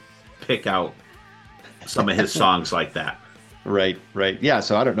kind of pick out some of his songs like that. Right. Yeah,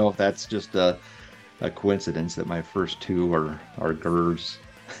 so I don't know if that's just a coincidence that my first 2 are Gers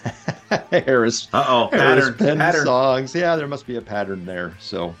Harris pattern songs. Yeah, there must be a pattern there.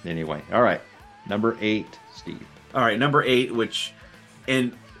 So anyway, all right, number 8, Steve. All right, number 8, which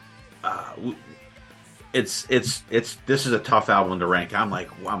and it's this is a tough album to rank. I'm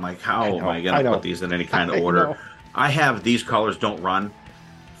like how am I gonna put these in any kind of order? I have These Colors Don't Run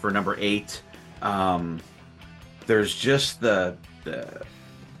for number 8. There's just the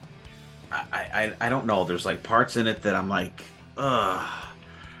I don't know. There's like parts in it that I'm like, ugh.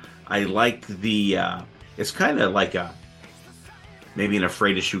 I like the it's kind of like maybe an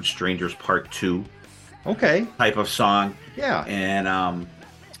Afraid to Shoot Strangers Part 2 type of song. Yeah. And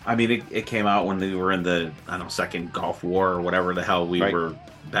I mean it came out when we were in the second Gulf War or whatever the hell we were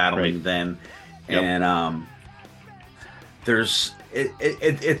battling then. Yep. And there's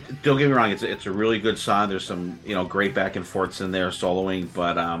it don't get me wrong, it's a really good song. There's some great back and forths in there soloing,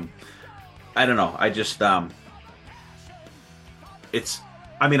 but I don't know. I just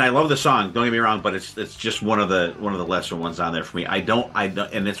I mean, I love the song. Don't get me wrong, but it's just one of the lesser ones on there for me. I don't,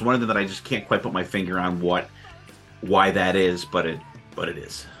 and it's one of them that I just can't quite put my finger on why that is, but it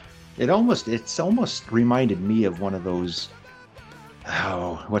is. It's almost reminded me of one of those.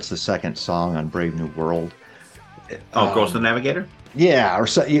 Oh, what's the second song on Brave New World? Ghost of the Navigator. Yeah, or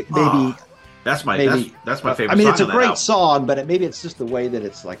so maybe. That's my favorite. I mean, song it's a great album. song, but maybe it's just the way that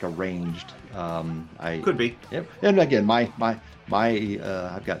it's like arranged. Could be. Yep. And again, my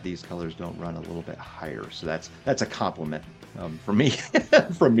I've got These Colors Don't Run a little bit higher, so that's a compliment for me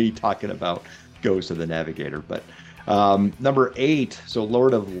from me talking about Ghost of the Navigator. But number 8, so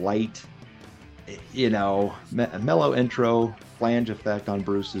Lord of Light, mellow intro, flange effect on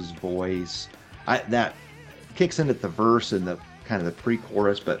Bruce's voice. That kicks in at the verse and the kind of the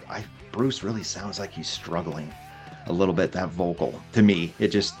pre-chorus, but Bruce really sounds like he's struggling a little bit. That vocal, to me, it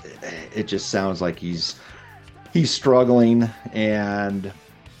just sounds like he's struggling, and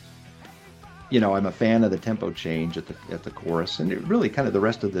I'm a fan of the tempo change at the chorus, and it really kind of the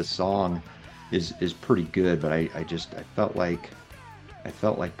rest of this song is pretty good. But I felt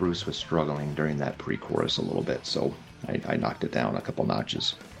like Bruce was struggling during that pre-chorus a little bit, so I knocked it down a couple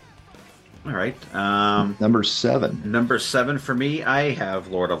notches. All right. Number 7. Number 7 for me, I have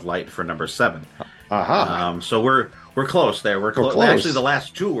Lord of Light for number 7. So we're close there. We're close. Actually, the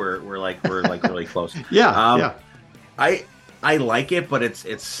last 2 we're really close. Yeah. I like it, but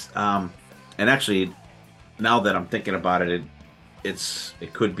it's and actually now that I'm thinking about it,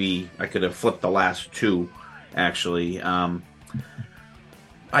 it could be. I could have flipped the last two, actually.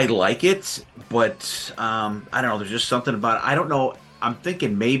 I like it, but I don't know. There's just something about it. I don't know. I'm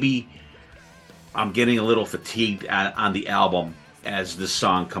thinking maybe I'm getting a little fatigued on the album as this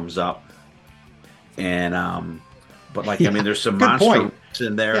song comes up, and but like I mean, there's some monster riffs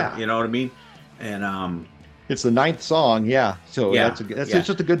in there. Yeah. You know what I mean? And it's the ninth song, yeah. So Yeah, that's yeah.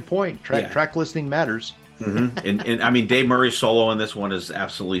 just a good point. Track listing matters. and I mean, Dave Murray's solo in this one is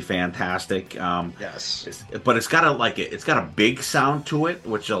absolutely fantastic. Yes, But it's got it's got a big sound to it,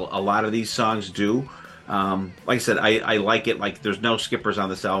 which a lot of these songs do. Like I said, I like it. Like there's no skippers on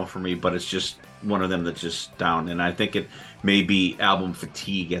this album for me, but it's just one of them that's just down. And I think it may be album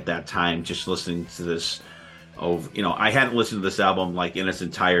fatigue at that time, just listening to this. I hadn't listened to this album like in its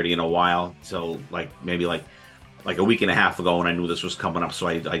entirety in a while, so maybe like a week and a half ago when I knew this was coming up. So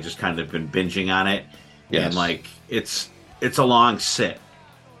I just kind of been binging on it. Yes. And like it's a long sit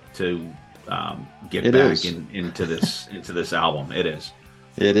to get It back is. into this album. It is.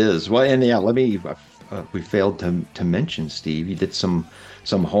 It is. Well, and yeah, we failed to mention, Steve, you did some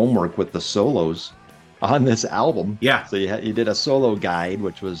homework with the solos on this album. Yeah. So you did a solo guide,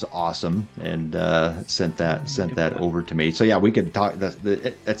 which was awesome, and sent that over to me. So yeah, we could talk.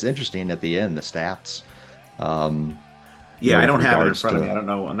 That's interesting at the end, the stats. Yeah, I don't have it in regards front of to- me. I don't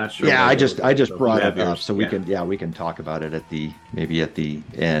know. I'm not sure. Yeah, I just brought have it up yours. so we can talk about it at the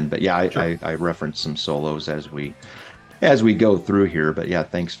end. But yeah, Sure. I referenced some solos as we go through here. But yeah,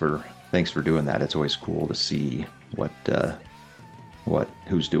 thanks for doing that. It's always cool to see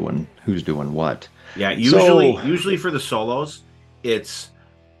who's doing what. Yeah, So- usually for the solos, it's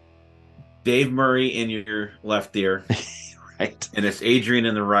Dave Murray in your left ear, Right. and it's Adrian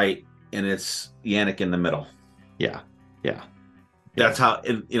in the right, and it's Yannick in the middle. Yeah. Yeah. That's how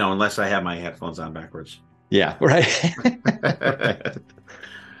unless I have my headphones on backwards. Yeah. Right. Right.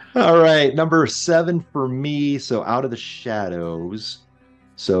 All right. Number 7 for me. So Out of the Shadows.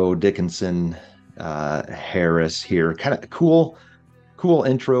 So Dickinson, Harris here. Kind of cool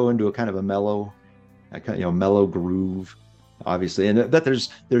intro into a kind of a mellow groove, obviously. And but there's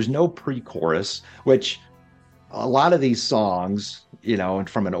no pre-chorus, which a lot of these songs, and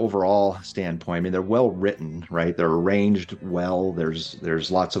from an overall standpoint, I mean, they're well written, right? They're arranged well.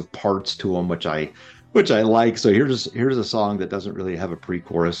 There's lots of parts to them, which I like. So here's a song that doesn't really have a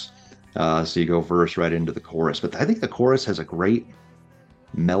pre-chorus. So you go verse right into the chorus, but I think the chorus has a great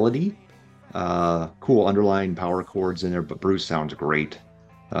melody, cool underlying power chords in there. But Bruce sounds great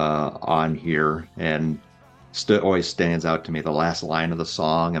on here, and always stands out to me. The last line of the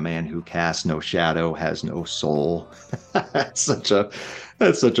song: "A man who casts no shadow has no soul." That's such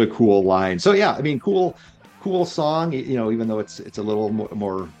a cool line. So yeah, I mean, cool song. Even though it's a little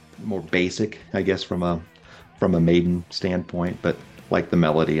more basic, I guess, from a Maiden standpoint, but like the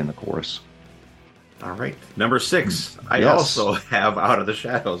melody and the chorus. All right, number 6. I Yes. also have Out of the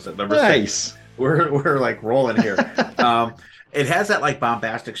Shadows at number 6. Nice. We're like rolling here. It has that like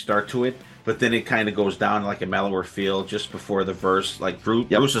bombastic start to it, but then it kind of goes down like a mellower feel just before the verse. Like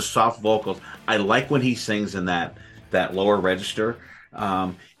Bruce's soft vocals. I like when he sings in that lower register.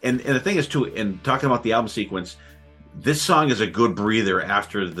 And the thing is too, in talking about the album sequence, this song is a good breather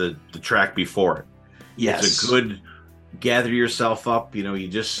after the track before it. Yes. It's a good gather yourself up. You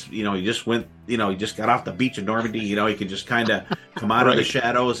just went. You just got off the beach in Normandy. You can just kind of come out of the Right.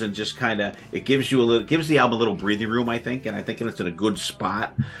 shadows and just kind of it gives the album a little breathing room, I think, and I think it's in a good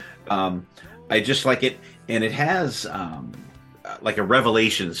spot. I just like it, and it has like a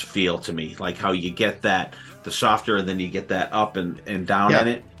Revelations feel to me, like how you get the softer, and then you get that up and down in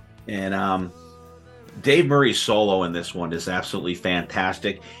it. And Dave Murray's solo in this one is absolutely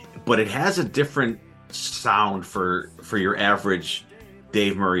fantastic, but it has a different sound for your average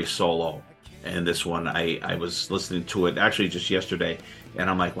Dave Murray solo. And this one, I was listening to it actually just yesterday, and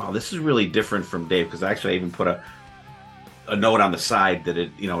I'm like, wow, this is really different from Dave, because I even put a note on the side that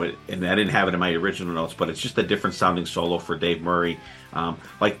and I didn't have it in my original notes, but it's just a different sounding solo for Dave Murray,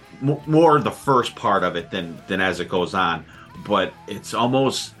 like more the first part of it than as it goes on. But it's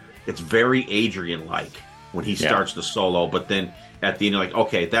very Adrian like when he starts the solo, but then at the end you're like,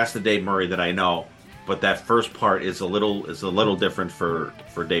 okay, that's the Dave Murray that I know. But that first part is a little different for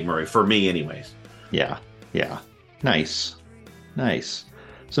Dave Murray, for me anyways. Yeah. Nice.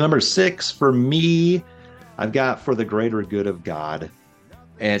 So number 6 for me, I've got For the Greater Good of God.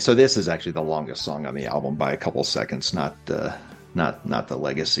 And so this is actually the longest song on the album by a couple seconds, not the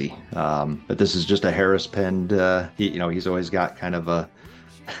Legacy. But this is just a Harris penned, he's always got kind of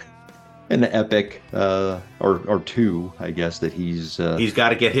an epic or two, I guess, that he's got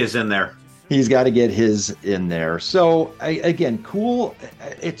to get his in there. He's got to get his in there. So again, cool.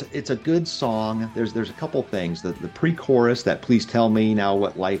 It's a good song. There's a couple things. The pre-chorus, that "Please tell me now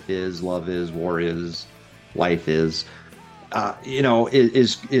what life is, love is, war is, life is,"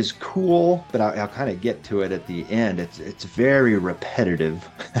 is cool. But I'll kind of get to it at the end. It's very repetitive,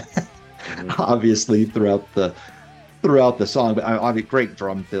 obviously throughout the song. But obviously, great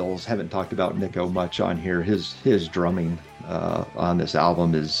drum fills. Haven't talked about Nico much on here. His drumming on this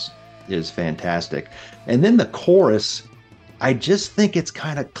album is fantastic. And then the chorus, I just think it's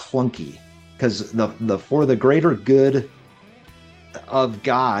kind of clunky, because the "for the greater good of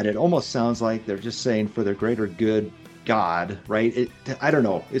God," it almost sounds like they're just saying "for the greater good God," right? I don't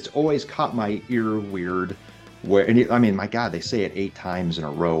know. It's always caught my ear weird. I mean, my God, they say it 8 times in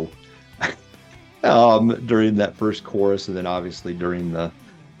a row during that first chorus, and then obviously during the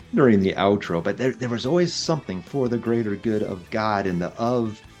outro. But there was always something "for the greater good of God," and the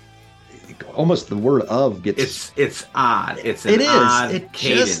 "of," almost the word "of" gets it's odd. It's an odd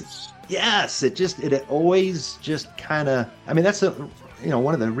cadence. It always just kind of, I mean, that's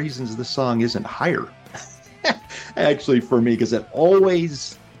one of the reasons this song isn't higher actually for me, because it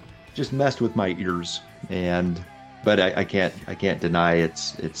always just messed with my ears. But I can't deny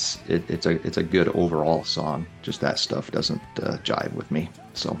it's a good overall song. Just that stuff doesn't jive with me.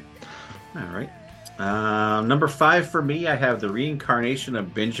 So, all right. Number 5 for me, I have "The Reincarnation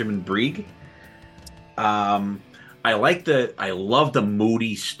of Benjamin Brieg." I love the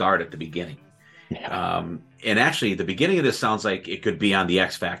moody start at the beginning. Yeah. And actually, the beginning of this sounds like it could be on the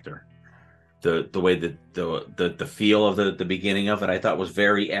X Factor. The way that the feel of the beginning of it, I thought was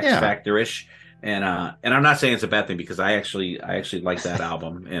very X Factor-ish. And I'm not saying it's a bad thing, because I actually like that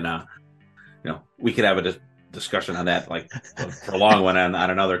album, and we could have a discussion on that, like for a long one on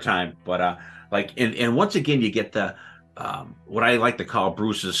another time. But and once again, you get the what I like to call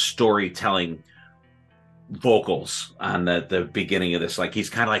Bruce's storytelling vocals on the beginning of this. Like, he's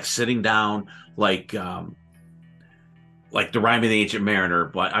kind of like sitting down, like the Rhyme of the Ancient Mariner.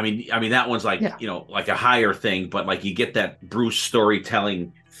 But I mean that one's like like a higher thing, but like you get that Bruce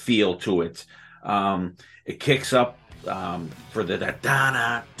storytelling feel to it. It kicks up for that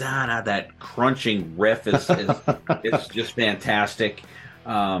da da, that crunching riff is just fantastic.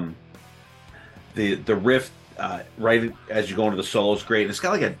 The riff right as you go into the solo is great. And it's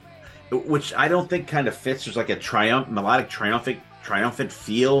got like which I don't think kind of fits. There's like a melodic triumphant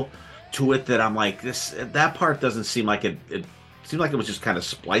feel to it that I'm like, that part doesn't seem like it seemed like it was just kind of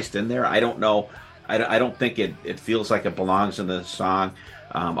spliced in there. I don't know. I don't think it feels like it belongs in the song.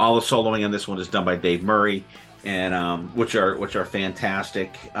 All the soloing on this one is done by Dave Murray, and which are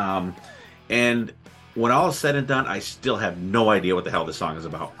fantastic. And when all is said and done, I still have no idea what the hell this song is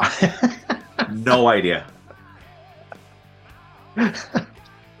about. No idea.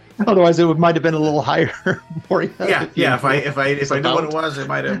 Otherwise, it might have been a little higher for you. Yeah. If I knew what it was, it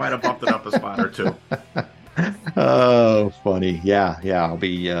might have bumped it up a spot or two. Oh, funny. Yeah. I'll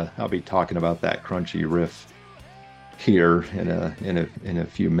be talking about that crunchy riff here in a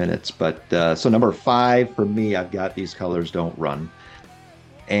few minutes. But so number 5 for me, I've got "These Colors Don't Run,"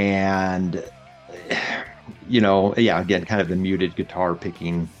 and again, kind of the muted guitar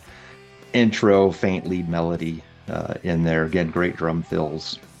picking intro, faint lead melody in there. Again, great drum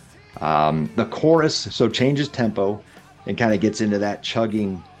fills. The chorus so changes tempo and kind of gets into that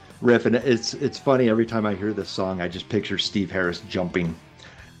chugging riff, and it's funny, every time I hear this song I just picture Steve Harris jumping,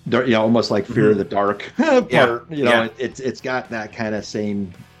 almost like Fear of the Dark part. It's got that kind of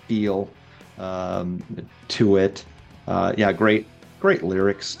same feel to it. Great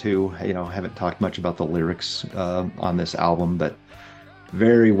lyrics too. Haven't talked much about the lyrics on this album, but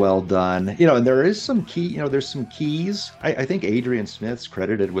very well done. And there is some there's some keys. I think Adrian Smith's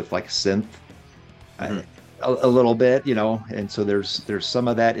credited with like synth a little bit, and so there's some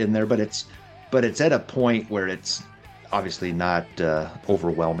of that in there, but it's at a point where it's obviously not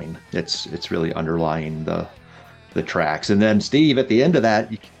overwhelming. It's really underlying the tracks. And then Steve, at the end of that,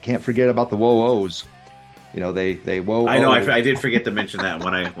 you can't forget about the whoa-ohs. They whoa. I know. I did forget to mention that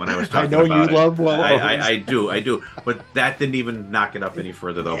when I was talking. I know about you love whoa. I do. But that didn't even knock it up any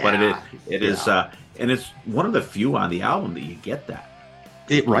further, though. Yeah, but it is, and it's one of the few on the album that you get that.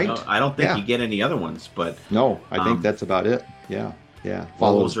 Right. I don't think you get any other ones, but no, I think that's about it. Yeah.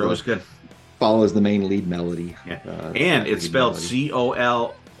 Follows are always good. Follows the main lead melody. Yeah. And it's spelled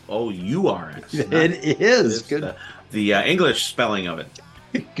COLOURS. It is good. The English spelling of it.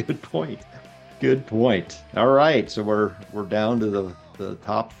 Good point. All right, so we're down to the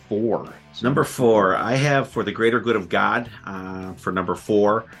top 4. So number 4, I have "For the Greater Good of God" for number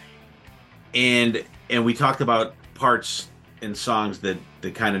 4, and we talked about parts in songs that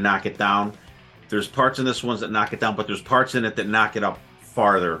kind of knock it down, there's parts in this one that knock it down, but there's parts in it that knock it up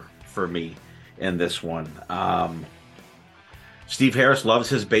farther for me in this one. Steve Harris loves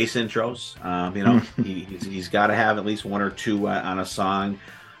his bass intros. He's got to have at least one or two on a song.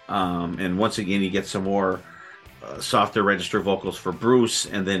 And once again, you get some more softer register vocals for Bruce,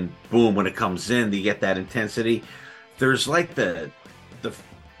 and then boom, when it comes in, you get that intensity. There's like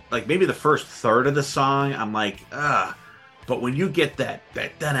maybe the first third of the song, I'm like, but when you get that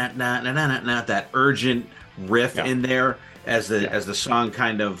urgent riff in there as the song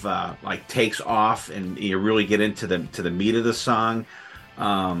kind of like takes off and you really get into the meat of the song,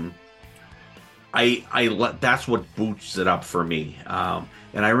 that's what boosts it up for me.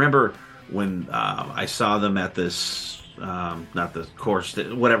 And I remember when I saw them at this, not the course,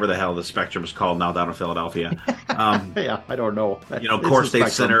 whatever the hell the Spectrum is called now down in Philadelphia. Yeah, I don't know. Core State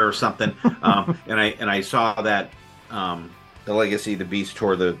Center or something. And I saw that the Legacy of the Beast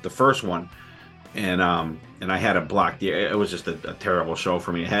tour, the first one, and I had to block it was just a terrible show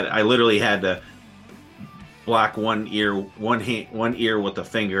for me. I literally had to block one ear with a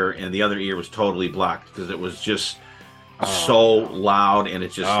finger, and the other ear was totally blocked because it was just so loud, and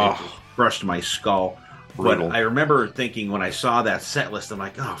it just crushed my skull. Brutal. But I remember thinking when I saw that set list, I'm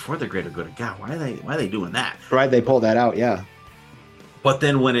like, For the Greater Good of God, why are they doing that? Right, they pulled that out, yeah. But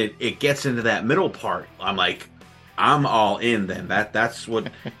then when it gets into that middle part, I'm like, I'm all in. Then that's what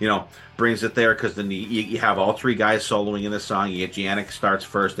brings it there, because then you have all three guys soloing in the song. You get Janik starts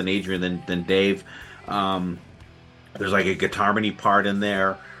first, then Adrian, then Dave. There's like a guitar harmony part in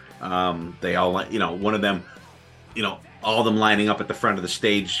there. They all one of them, all of them lining up at the front of the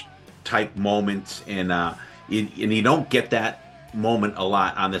stage type moments, and you don't get that moment a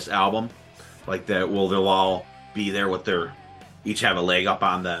lot on this album, like that. Well, they'll all be there with each have a leg up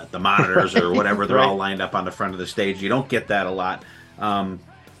on the monitors or whatever. They're all lined up on the front of the stage. You don't get that a lot on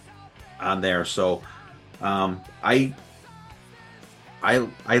there. So I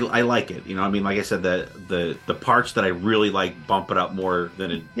like it. Like I said, the parts that I really like bump it up more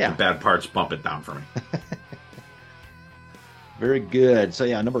than the bad parts bump it down for me. Very good. So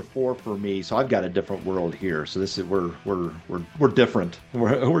number 4 for me. So I've got a different world here. So this is we're different.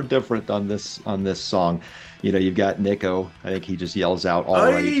 We're different on this song. You've got Nico. I think he just yells out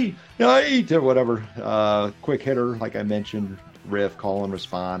all right, or whatever. Quick hitter, like I mentioned, riff, call and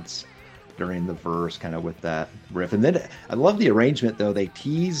response during the verse, kind of with that riff. And then I love the arrangement though. They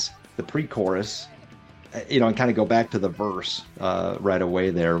tease the pre-chorus, and kind of go back to the verse right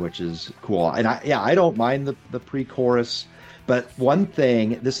away there, which is cool. And I don't mind the pre-chorus. But one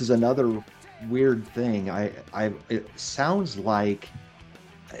thing, this is another weird thing. It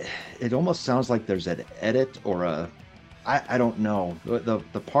almost sounds like there's an edit or I don't know.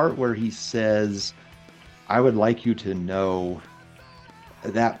 The part where he says, "I would like you to know,"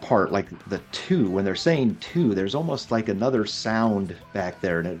 that part, like the two, when they're saying two, there's almost like another sound back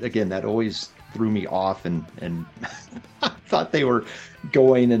there. And again, that always threw me off, and I thought they were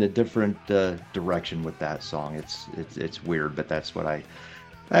going in a different direction with that song. It's weird, but that's what I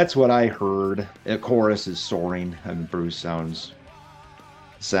heard. The chorus is soaring. Bruce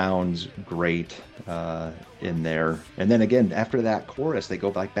sounds great in there. And then again, after that chorus, they go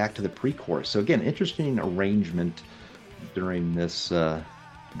back to the pre-chorus. So again, interesting arrangement during this song.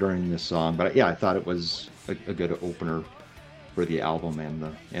 But I thought it was a good opener for the album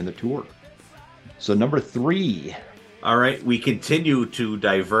and the tour. So number 3. All right, we continue to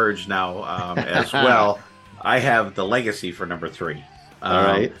diverge now as well. I have The Legacy for number 3. All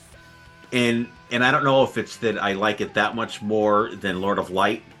right. And I don't know if it's that I like it that much more than Lord of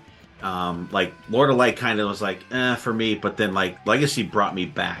Light. Like Lord of Light kind of was like, for me, but then like Legacy brought me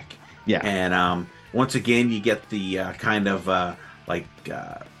back. Yeah. And once again, you get the kind of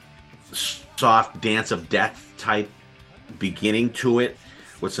soft Dance of Death type beginning to it,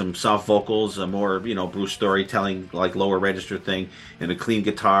 with some soft vocals, a more Bruce storytelling, like lower register thing, and a clean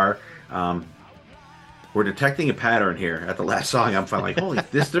guitar. We're detecting a pattern here at the last song. I'm like, holy,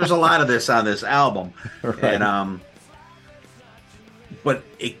 there's a lot of this on this album. Right. And but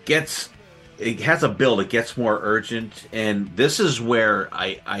it has a build. It gets more urgent, and this is where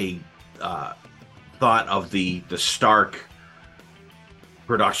I thought of the Stark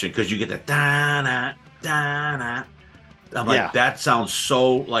production, because you get the da da da da. I'm like, that sounds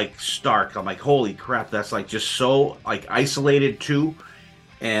so like Stark. I'm like, holy crap, that's like just so like isolated too.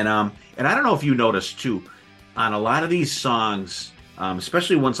 And I don't know if you noticed too, on a lot of these songs,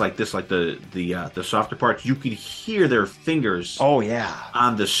 especially ones like this, like the softer parts, you could hear their fingers. Oh yeah,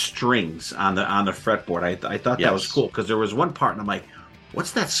 on the strings on the fretboard. I thought that was cool, because there was one part and I'm like,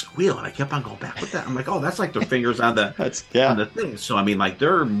 what's that squeal? And I kept on going back with that. I'm like, oh, that's like their fingers on the on the thing. So like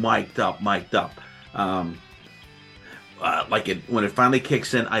they're mic'd up. Um, like it when it finally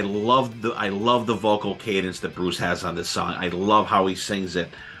kicks in, I love the vocal cadence that Bruce has on this song. I love how he sings it.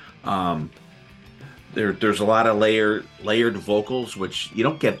 Um, there's a lot of layered vocals, which you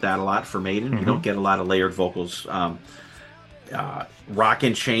don't get that a lot for Maiden. You don't get a lot of layered vocals. Rock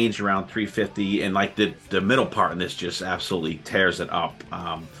and Change around 350, and like the middle part in this just absolutely tears it up.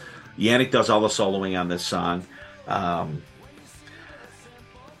 Yannick does all the soloing on this song.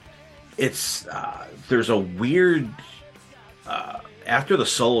 It's there's a weird after the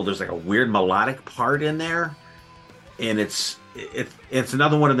solo, there's like a weird melodic part in there, and it's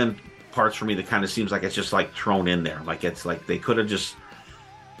another one of them parts for me that kind of seems like it's just like thrown in there. Like it's like they could have just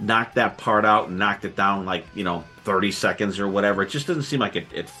knocked that part out and knocked it down like 30 seconds or whatever. It just doesn't seem like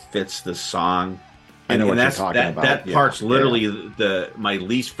it fits the song. I know and what that's, you're talking about. That part's literally my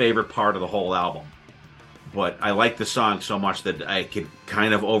least favorite part of the whole album. But I like the song so much that I could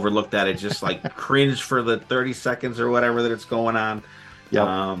kind of overlook that. It just like cringe for the 30 seconds or whatever that it's going on.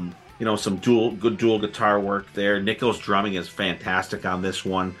 Yeah. Some good dual guitar work there. Nico's drumming is fantastic on this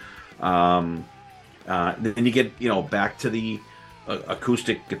one. Then you get back to the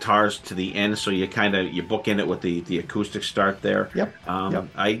acoustic guitars to the end, so you bookend it with the acoustic start there. Yep.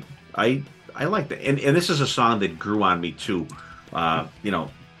 I like that, and this is a song that grew on me too.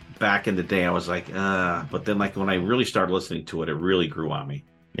 Back in the day, I was like, but then like when I really started listening to it, it really grew on me.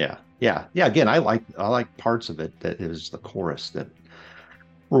 Yeah. Again, I like parts of it that is the chorus that,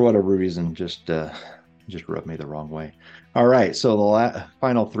 for whatever reason, just rubbed me the wrong way. All right, so the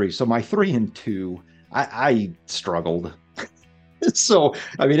final three. So my 3 and 2, I struggled. So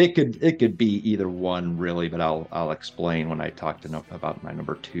I mean, it could be either one really, but I'll explain when I talk about my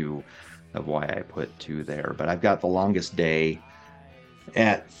number 2 of why I put 2 there. But I've got The Longest Day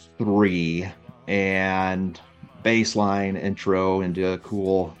at 3, and bass line intro into a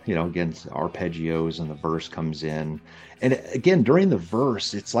cool, again, arpeggios, and the verse comes in. And again, during the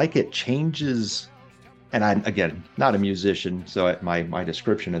verse, it's like it changes. And I'm, again, not a musician, so my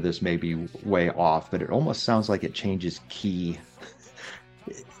description of this may be way off, but it almost sounds like it changes key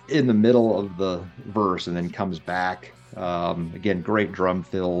in the middle of the verse and then comes back. Again, great drum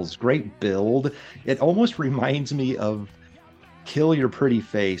fills, great build. It almost reminds me of Kill Your Pretty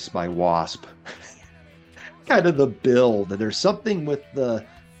Face by Wasp. Kind of the build. There's something with the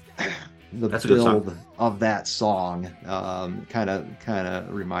build of that song. Kind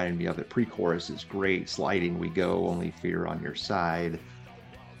of reminded me of it. Pre-chorus is great. Sliding we go, only fear on your side.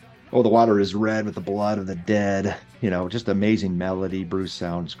 Oh, the water is red with the blood of the dead. Just amazing melody. Bruce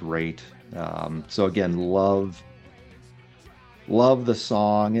sounds great. So again, love the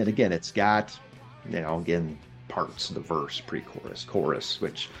song. And again, it's got, again, parts of the verse, pre-chorus, chorus,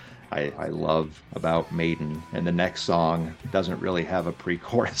 which I love about Maiden. And the next song doesn't really have a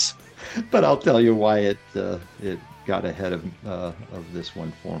pre-chorus, but I'll tell you why it got ahead of this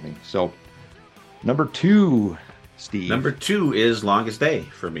one for me. So number 2, Steve. Number 2 is Longest Day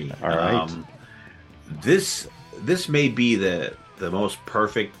for me. All right. This may be the most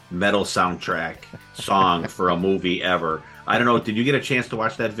perfect metal soundtrack song for a movie ever. I don't know. Did you get a chance to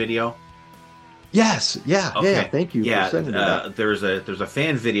watch that video? Yes. Yeah. Okay. Yeah. Thank you for sending that. There's a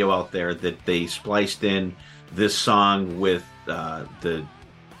fan video out there that they spliced in this song with the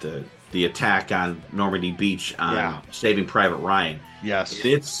attack on Normandy Beach on Saving Private Ryan. Yes.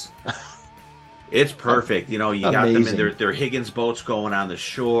 It's perfect. You got Amazing. them in their Higgins boats going on the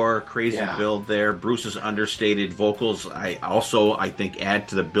shore. Crazy build there. Bruce's understated vocals, I think add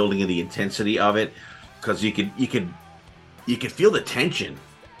to the building of the intensity of it, because you could feel the tension.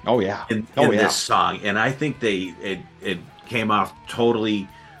 Oh yeah. In this song, and I think it came off totally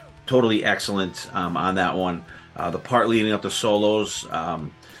excellent on that one. The part leading up to solos,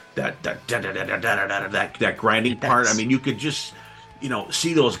 that grinding part. I mean, you could just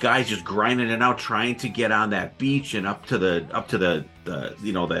see those guys just grinding it out, trying to get on that beach and up to the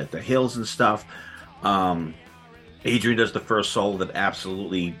hills and stuff. Adrian does the first solo that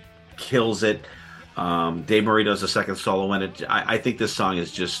absolutely kills it. Dave Murray does the second solo in it. I think this song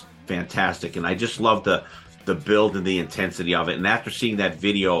is just fantastic, and I just love the build and the intensity of it. And after seeing that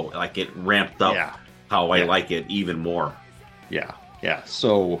video, like, it ramped up how I like it even more. Yeah.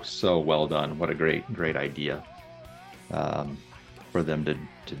 So well done. What a great idea for them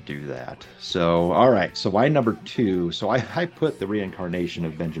to do that. So all right. So my number 2. So I put The Reincarnation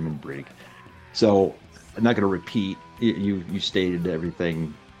of Benjamin Brigg. So I'm not going to repeat. You stated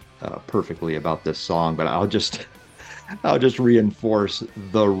everything perfectly about this song, but I'll just reinforce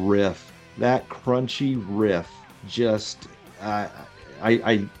the riff. That crunchy riff. Just I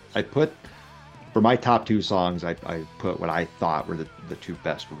put, for my top 2 songs, I put what I thought were the 2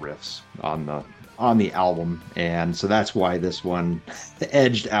 best riffs on on the album, and so that's why this one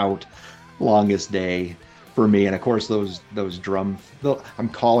edged out Longest Day for me. And of course, those drum, I'm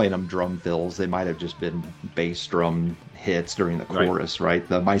calling them drum fills. They might have just been bass drum hits during the chorus, right?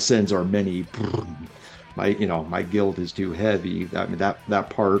 The "My sins are many," my guilt is too heavy. I mean, that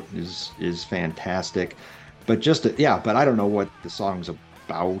part is fantastic. But but I don't know what the song's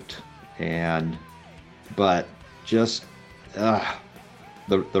about, but just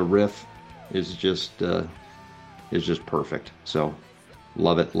the riff is just perfect. So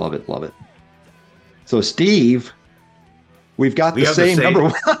love it, love it, love it. So Steve, we have the same number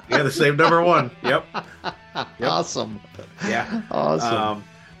one. Yeah, the same number one. Yep. Awesome. Yeah. Awesome.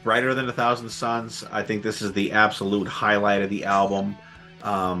 Brighter Than a Thousand Suns. I think this is the absolute highlight of the album.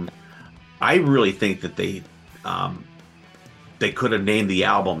 I really think that they could have named the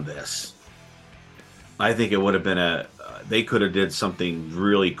album this. I think it would have been they could have did something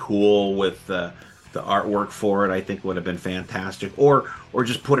really cool with the artwork for it. I think would have been fantastic. Or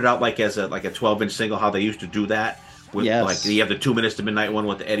just put it out like a 12-inch single, how they used to do that. With like you have the 2 Minutes to Midnight one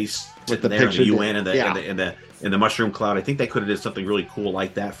with the Eddie sitting there and the UN and the mushroom cloud. I think they could have did something really cool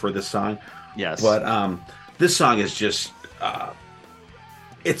like that for this song. Yes. But this song is just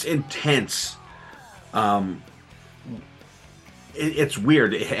it's intense. It's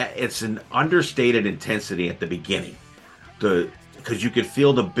weird. It's an understated intensity at the beginning. Because you could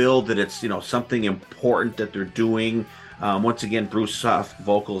feel the build that it's something important that they're doing. Once again, Bruce soft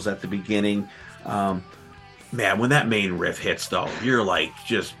vocals at the beginning. Man, when that main riff hits, though, you're like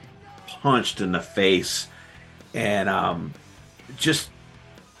just punched in the face, and just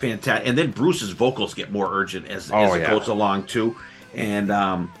fantastic. And then Bruce's vocals get more urgent as it goes along too, and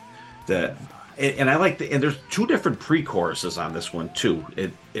I like and there's two different pre-choruses on this one too.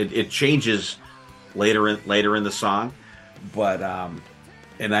 It changes later in the song, but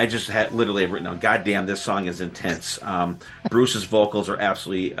and I just had literally written down, God damn, this song is intense. Bruce's vocals are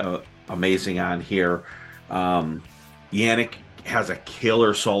absolutely amazing on here. Yannick has a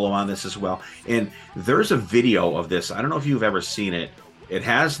killer solo on this as well. And there's a video of this. I don't know if you've ever seen it. It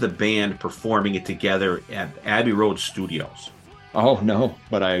has the band performing it together at Abbey Road Studios. Oh, no,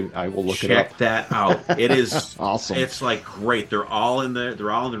 but I will look it up. Check that out. It is awesome. It's like great. They're all in the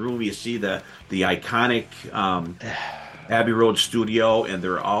room. You see the iconic Abbey Road studio, and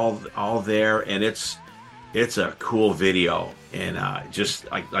they're all there, and it's a cool video. And just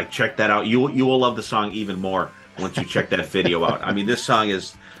like check that out. You will love the song even more once you check that video out. I mean, this song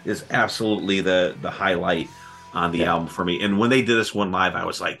is absolutely the highlight on the album for me. And when they did this one live, I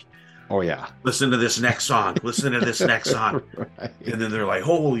was like, oh yeah, listen to this next song. Listen to this next song. Right. And then they're like,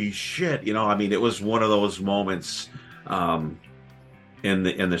 holy shit. I mean, it was one of those moments in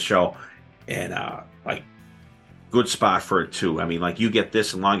the show. And like good spot for it too. I mean, like you get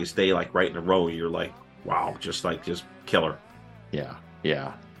this and Longest Day like right in a row, you're like, wow, just killer. Yeah.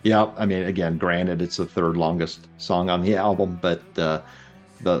 I mean, again, granted, it's the third longest song on the album, but the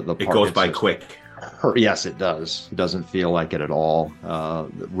it goes by quick. Yes, it does. It doesn't feel like it at all.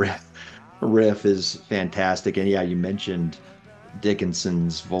 The riff is fantastic, and yeah, you mentioned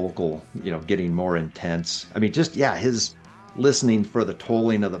Dickinson's vocal, getting more intense. I mean, just his listening for the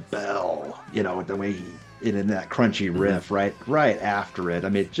tolling of the bell, the way in that crunchy riff, right after it. I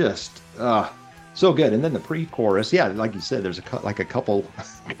mean, just so good. And then the pre-chorus, like you said, there's a couple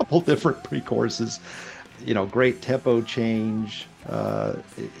different pre-choruses, great tempo change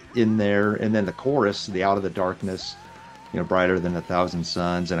in there, and then the chorus, the Out of the Darkness, Brighter Than a Thousand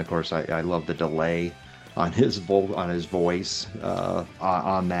Suns, and of course I love the delay on his voice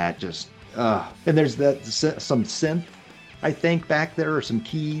on that. Just and there's some synth, I think, back there, or some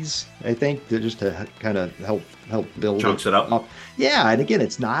keys, I think, to kind of help build chunks it up. Yeah, and again,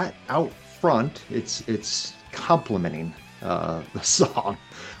 it's not out front, it's complementing the song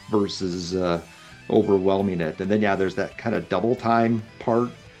versus overwhelming it. And then there's that kind of double time part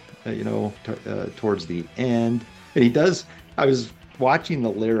towards the end, and he does. I was watching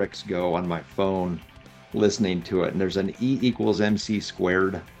the lyrics go on my phone, listening to it, and there's an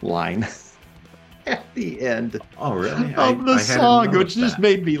E=mc² line at the end. Oh, really? Of the song, which just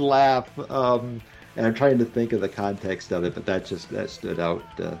made me laugh. And I'm trying to think of the context of it, but that stood out.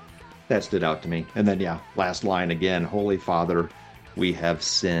 That stood out to me. And then last line again, Holy Father, we have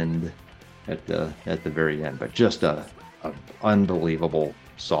sinned, at the very end. But just a unbelievable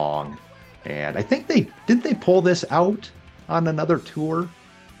song. And I think they pull this out on another tour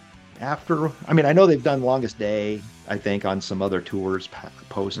after. I mean, I know they've done Longest Day, I think, on some other tours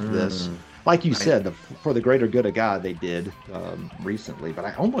post this. Like you said, For the Greater Good of God they did recently, but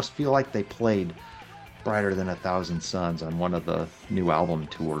I almost feel like they played Brighter Than a Thousand Suns on one of the new album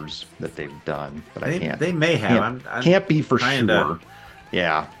tours that they've done, but I can't. They may have. Can't be for kinda... sure.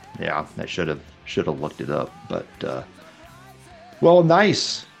 Yeah, I should have looked it up, but well,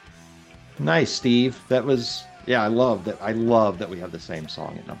 nice, Steve. That was I love that. I love that we have the same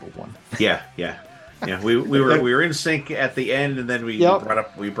song at number one. Yeah. We were in sync at the end, and then we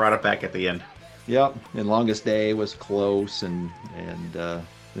brought it back at the end. Yep, and Longest Day was close, and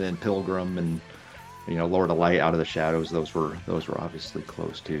then Pilgrim and Lord of Light, Out of the Shadows. Those were obviously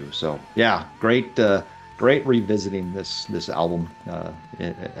close too. So yeah, great revisiting this album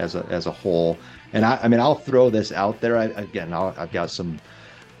as a whole. And I mean, I'll throw this out there. I've got some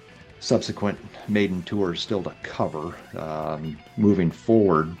subsequent Maiden tours still to cover moving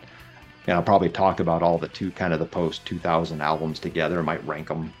forward. And I'll probably talk about all the post 2000 albums together. I might rank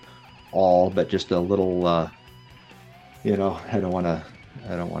them all, but just a little, I don't want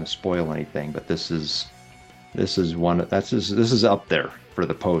to spoil anything, but this is up there for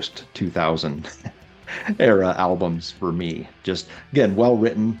the post 2000 era albums for me. Just again, well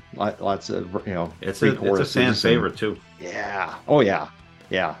written, lots of it's a fan favorite too. Yeah. Oh yeah,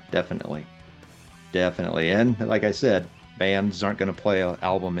 definitely. And like I said, bands aren't going to play an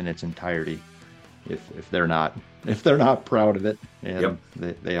album in its entirety if they're not proud of it, and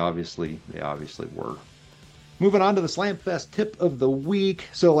they obviously were. Moving on to the Slamfest tip of the week.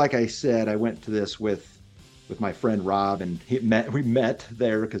 So like I said, I went to this with my friend Rob, and we met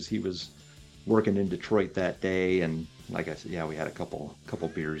there because he was working in Detroit that day, and like I said, we had a couple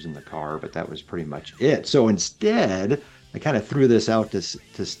beers in the car, but that was pretty much it. So instead, I kind of threw this out to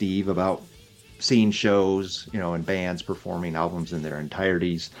Steve about seeing shows, and bands performing albums in their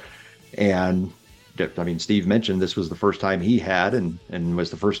entireties. And I mean, Steve mentioned this was the first time he had, and was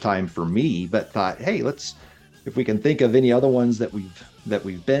the first time for me, but thought, hey, if we can think of any other ones that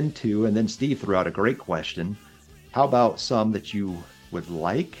we've been to. And then Steve threw out a great question. How about some that you would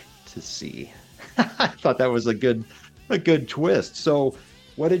like to see? I thought that was a good twist. So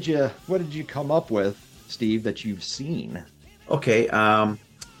what did you come up with, Steve, that you've seen? Okay.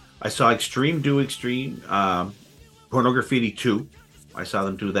 I saw Extreme do Extreme, Pornography 2. I saw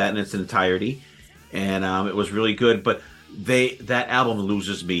them do that in its entirety, and it was really good. But that album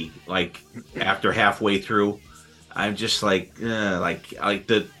loses me like after halfway through. I'm just like the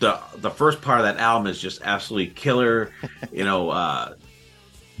first part of that album is just absolutely killer.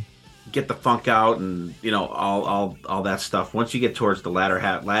 Get the funk out, and all that stuff. Once you get towards the latter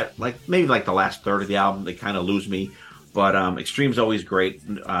half, maybe the last third of the album, they kind of lose me. But Extreme's always great.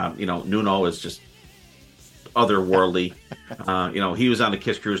 Nuno is just otherworldly. He was on the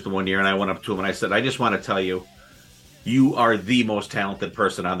Kiss Cruise the one year, and I went up to him and I said, I just want to tell you, you are the most talented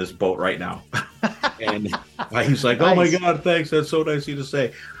person on this boat right now. And he's like, nice. Oh my God, thanks. That's so nice of you to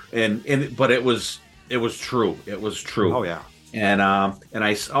say. But it was true. It was true. Oh yeah. And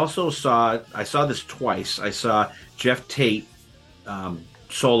I also saw this twice. I saw Jeff Tate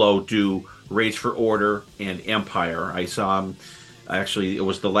solo do Rage for Order and Empire. I saw him, actually, it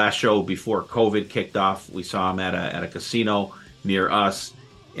was the last show before COVID kicked off. We saw him at a casino near us,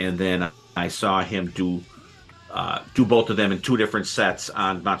 and then I saw him do both of them in two different sets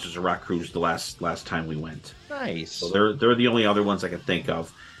on Monsters of Rock Cruise the last time we went. Nice. So they're the only other ones I could think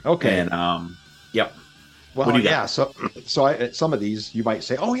of. Okay. And yep. Well, yeah. So some of these you might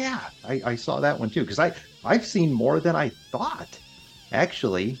say, oh yeah, I saw that one too, because I've seen more than I thought,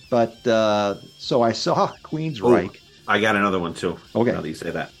 actually. But so I saw Queensryche. I got another one too. Okay. Now that you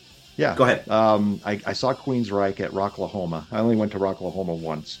say that. Yeah. Go ahead. I saw Queensryche at Rocklahoma. I only went to Rocklahoma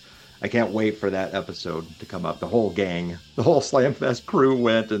once. I can't wait for that episode to come up. The whole gang, the whole Slamfest crew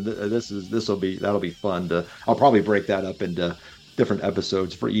went, and that'll be fun. I'll probably break that up into different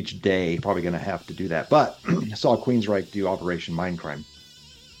episodes for each day. Probably going to have to do that. But I saw Queensryche do Operation Mindcrime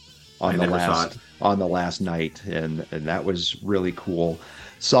on the last night, and that was really cool.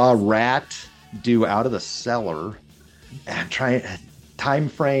 Saw Rat do Out of the Cellar. And time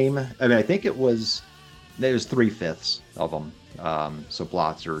frame. I mean, I think it was 3/5 of them. So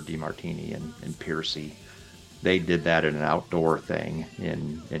Blotzer, DeMartini, and Piercy, they did that in an outdoor thing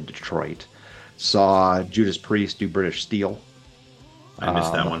in Detroit. Saw Judas Priest do British Steel. I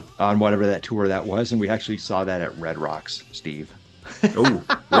missed that one. On whatever that tour that was, and we actually saw that at Red Rocks, Steve. Oh,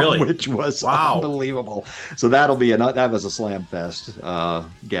 really? Which was unbelievable. So that was a Slamfest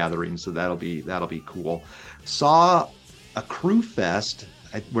gathering, so that'll be cool. Saw a Crew Fest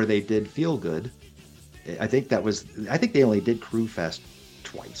where they did Feel Good. I think they only did Crew Fest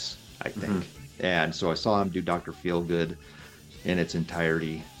twice, I think. Mm-hmm. And so I saw him do Dr. Feelgood in its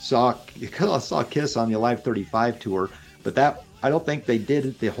entirety. Saw Kiss on the Alive 35 tour, but I don't think they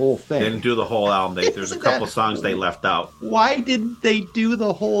did the whole thing. Didn't do the whole album. There's a couple songs they left out. Why didn't they do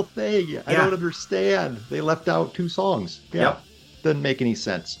the whole thing? I don't understand. They left out 2 songs. Yeah. Yep. Doesn't make any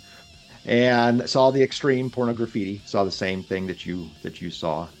sense. And saw the Extreme Pornograffiti. Saw the same thing that you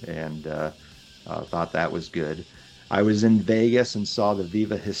saw, and thought that was good. I was in Vegas and saw the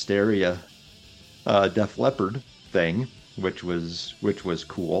Viva Hysteria Def Leppard thing, which was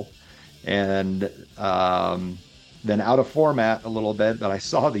cool. And then out of format a little bit, but I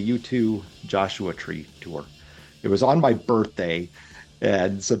saw the U2 Joshua Tree tour. It was on my birthday,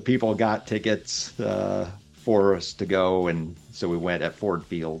 and some people got tickets for us to go, and so we went at Ford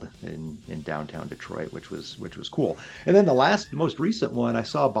Field in downtown Detroit, which was cool. And then the most recent one, I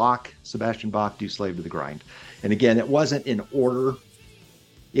saw Sebastian Bach do "Slave to the Grind," and again, it wasn't in order.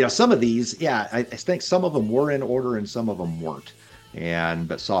 You know, some of these, I think some of them were in order and some of them weren't.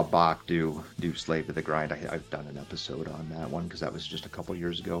 But saw Bach do "Slave to the Grind." I've done an episode on that one because that was just a couple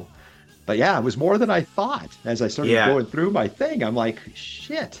years ago. But yeah, it was more than I thought. As I started going through my thing, I'm like,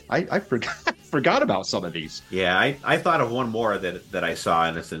 shit, I forgot about some of these. Yeah, I thought of one more that I saw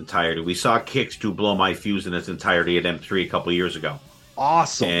in its entirety. We saw Kix do "Blow My Fuse" in its entirety at M3 a couple years ago.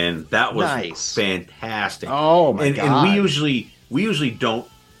 Awesome. And that was fantastic. Oh my God. And we usually don't.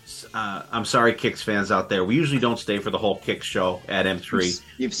 I'm sorry, Kix fans out there. We usually don't stay for the whole Kix show at M3.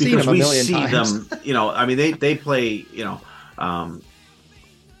 You've seen them a million times. Them. You know, I mean, they play. You know,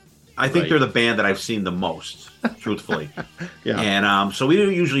 I think they're the band that I've seen the most, truthfully. Yeah. And so we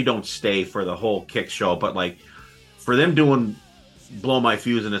usually don't stay for the whole Kix show, but like for them doing "Blow My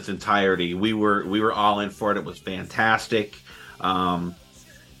Fuse" in its entirety, we were all in for it. It was fantastic. I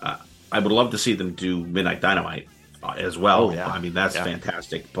would love to see them do "Midnight Dynamite" as well. Oh, yeah. I mean, that's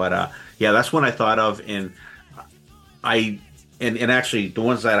fantastic. But that's one I thought of, and and actually the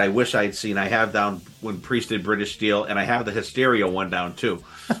ones that I wish I'd seen, I have down when Priest did "British Steel," and I have the Hysteria one down too.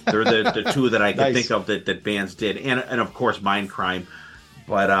 They're the 2 that I can think of that bands did, and of course Mindcrime.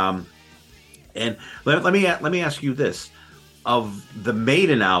 But and let me ask you this: of the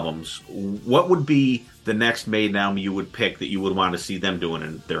Maiden albums, what would be the next Maiden album you would pick that you would want to see them doing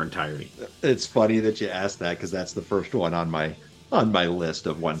in their entirety? It's funny that you asked that because that's the first one on my list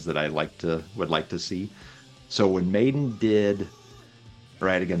of ones that I would like to see. So when Maiden did,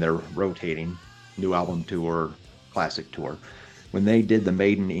 right, again, they're rotating, new album tour, classic tour. When they did the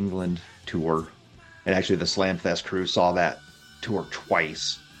Maiden England tour, and actually the Slamfest crew saw that tour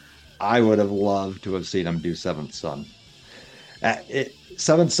twice, I would have loved to have seen them do Seventh Son.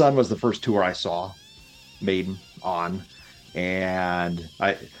 Seventh Son was the first tour I saw Maiden on, and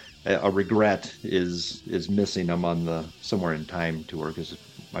a regret is missing them on the Somewhere in Time tour, because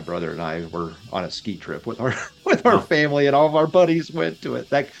my brother and I were on a ski trip with our family, and all of our buddies went to it.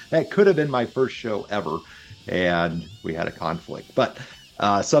 That could have been my first show ever, and we had a conflict. But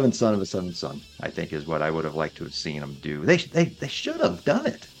Seventh Son of a Seventh Son, I think, is what I would have liked to have seen them do. They should have done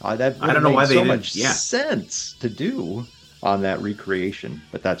it. That I don't know why they so didn't. Much sense to do on that recreation,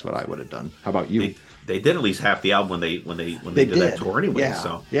 but that's what I would have done. How about you? They did at least half the album when they did that tour anyway. Yeah.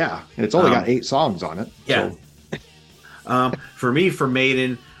 So yeah, and it's only got 8 songs on it. Yeah. So. For me, for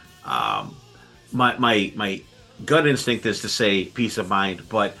Maiden, my gut instinct is to say "Peace of Mind,"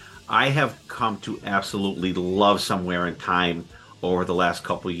 but I have come to absolutely love "Somewhere in Time" over the last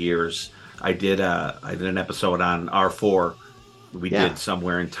couple of years. I did an episode on R4. We did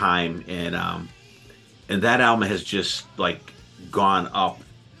 "Somewhere in Time," and that album has just like gone up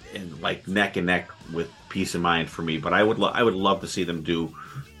and like neck and neck with "Peace of Mind" for me. But I would love to see them do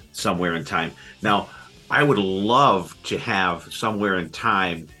 "Somewhere in Time." Now, I would love to have "Somewhere in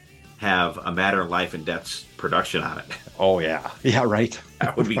Time" have a Matter of Life and Death's production on it. Oh yeah, right.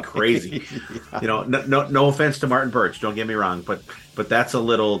 That would be crazy. Yeah. You know, no offense to Martin Birch, don't get me wrong, but that's a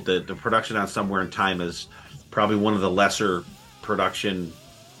little the production on "Somewhere in Time" is probably one of the lesser production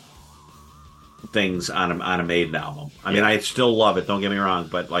things on a Maiden album. I mean, I still love it, don't get me wrong,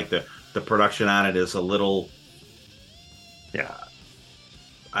 but like the production on it is a little,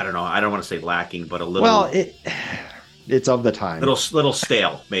 I don't know, I don't want to say lacking, but a little. Well, it's of the time. Little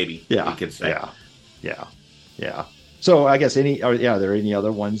stale, maybe. Yeah, you could say. Yeah. So I guess are there any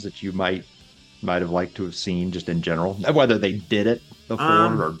other ones that you might have liked to have seen just in general, whether they did it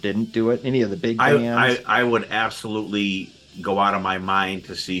before or didn't do it? Any of the big bands? I would absolutely go out of my mind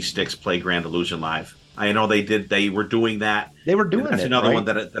to see Styx play Grand Illusion live. I know they did. They were doing that. They were doing that's it. Another right? one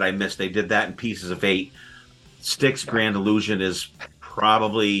that I missed. They did that in Pieces of 8. Styx Grand Illusion is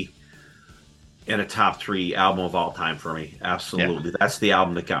probably in a top 3 album of all time for me. Absolutely. Yeah. That's the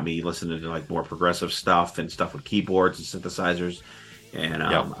album that got me listening to like more progressive stuff and stuff with keyboards and synthesizers. And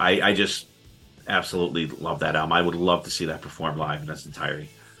absolutely love that album. I would love to see that performed live in its entirety.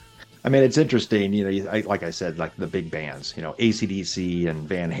 I mean, it's interesting, like I said, like the big bands, AC/DC and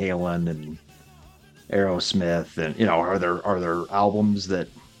Van Halen and Aerosmith, and are there albums that,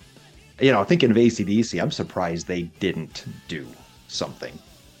 thinking of AC/DC, I'm surprised they didn't do something,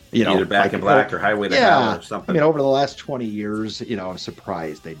 either Back like, in Black or Highway to Hell or something. I mean, over the last 20 years, I'm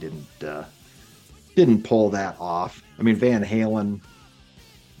surprised they didn't pull that off. I mean, Van Halen,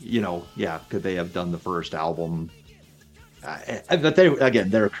 could they have done the first album? But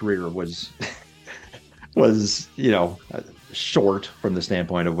their career was short from the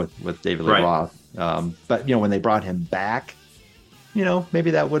standpoint of with David Lee Right. Roth. But when they brought him back, maybe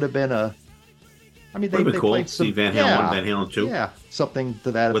that would have been a. I mean, they cool. played some See Van Halen, Van Halen 2. Yeah, something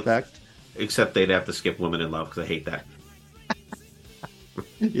to that effect. Except they'd have to skip Women in Love because I hate that.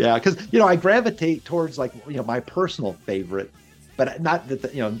 Yeah, because I gravitate towards my personal favorite, but not that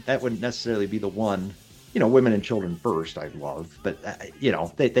that wouldn't necessarily be the one. Women and Children First, I love, but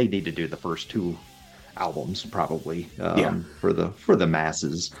they need to do the first two albums probably for the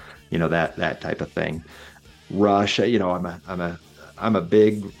masses, that type of thing. Rush, I'm a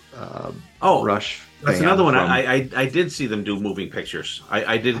big Rush. That's fan another one. from... I did see them do moving pictures.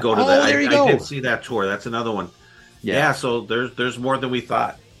 I did go to that. There you go. I did see that tour. That's another one. Yeah. So there's more than we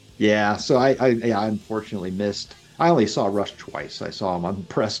thought. Yeah. So I unfortunately missed. I only saw Rush twice. I saw them on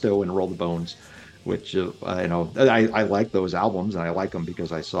Presto and Roll the Bones, which I like those albums, and I like them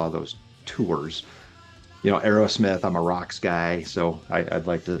because I saw those tours. Aerosmith, I'm a Rocks guy, so I'd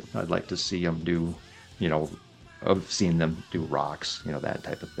like to see them do, I've seen them do Rocks, that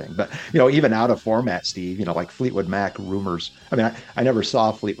type of thing. But even out of format, Steve, like Fleetwood Mac, Rumors. I mean, I never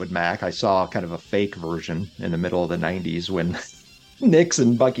saw Fleetwood Mac. I saw kind of a fake version in the middle of the '90s when Nix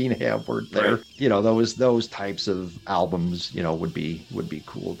and Buckingham were there. Right. Those types of albums, would be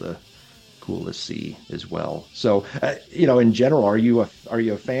cool to see as well. So, in general, are you a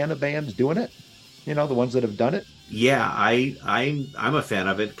fan of bands doing it? The ones that have done it? Yeah, I'm a fan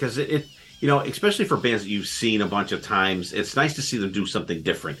of it because it especially for bands that you've seen a bunch of times, it's nice to see them do something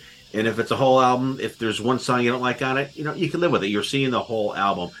different. And if it's a whole album, if there's one song you don't like on it, you can live with it. You're seeing the whole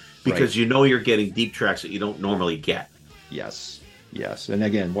album because Right. You're getting deep tracks that you don't normally get. Yes. And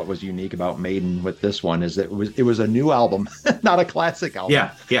again, what was unique about Maiden with this one is that it was a new album, not a classic album.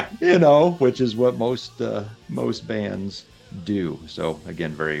 Yeah. Which is what most bands do. So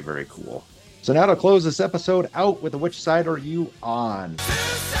again, very, very cool. So now to close this episode out with which side are you on?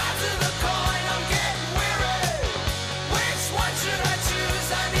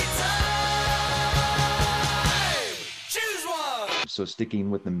 So sticking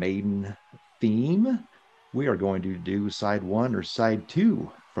with the Maiden theme, we are going to do side 1 or side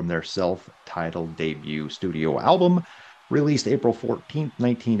 2 from their self-titled debut studio album, released April 14th,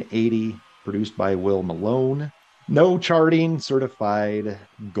 1980, produced by Will Malone. No charting, certified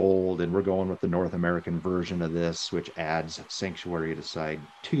gold, and we're going with the North American version of this, which adds Sanctuary to side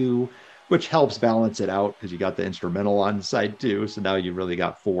 2, which helps balance it out because you got the instrumental on side 2, so now you really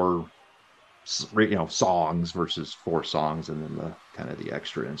got 4 songs versus 4 songs, and then the kind of the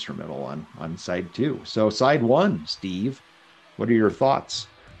extra instrumental on side 2. So side 1, Steve, what are your thoughts?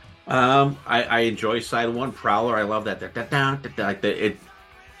 I enjoy side 1, Prowler. I love that. It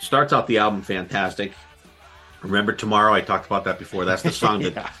starts out the album fantastic. Remember Tomorrow, I talked about that before. That's the song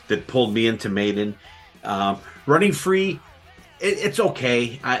that pulled me into Maiden. Running Free, it's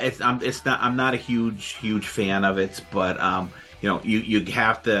okay. I'm not a huge fan of it, but you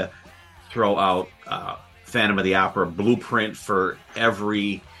have to throw out Phantom of the Opera, blueprint for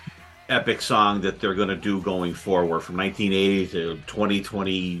every epic song that they're going to do going forward from 1980 to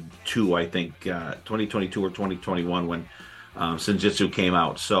 2022, I think, 2022 or 2021 when Senjutsu came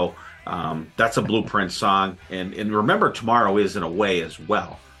out. So that's a blueprint song. And Remember Tomorrow is in a way as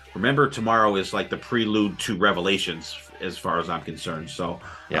well. Remember Tomorrow is like the prelude to Revelations as far as I'm concerned. So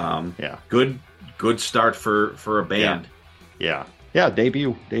good start for a band. Yeah,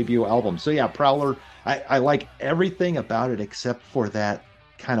 debut album. So yeah, Prowler, I like everything about it except for that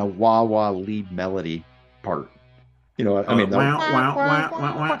kind of wah-wah lead melody part.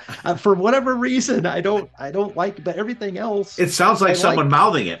 For whatever reason, I don't like, but everything else. It sounds like someone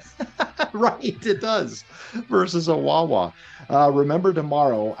mouthing it. Right, it does. Versus a wah-wah. Remember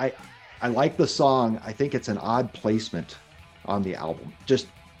Tomorrow, I like the song. I think it's an odd placement on the album, just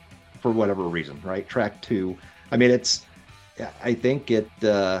for whatever reason, right? Track 2. I mean, I think it,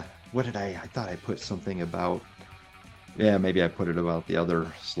 what did I thought I put something about, maybe I put it about the other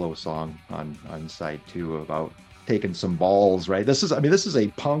slow song on side 2 about taking some balls, right? This is a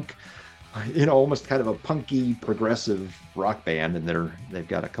punk almost kind of a punky progressive rock band, and they've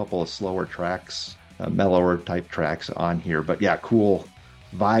got a couple of slower tracks, mellower type tracks on here. But yeah, cool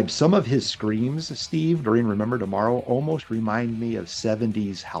vibe. Some of his screams, Steve, during Remember Tomorrow, almost remind me of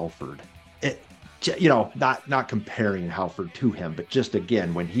 70s Halford. Not comparing Halford to him, but just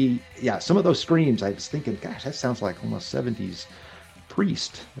again, when some of those screams, I was thinking, gosh, that sounds like almost 70s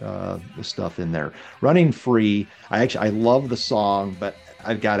Priest, the stuff in there. Running Free, I love the song, but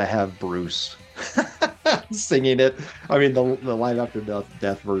I've got to have Bruce singing it. I mean, the Live After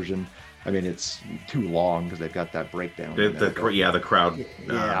Death version, I mean, it's too long because they've got that breakdown. The crowd.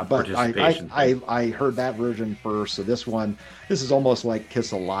 But I heard that version first. So this is almost like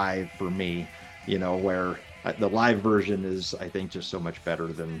Kiss Alive for me, where the live version is, I think, just so much better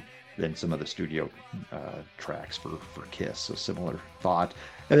than some of the studio tracks for Kiss. So similar thought.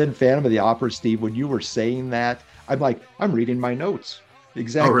 And then Phantom of the Opera, Steve, when you were saying that, I'm reading my notes.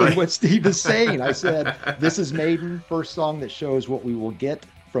 Exactly what Steve is saying. I said, this is Maiden, first song that shows what we will get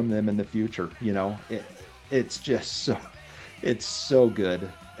from them in the future. It's just it's so good.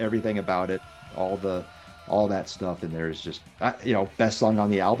 Everything about it, all that stuff in there is just, best song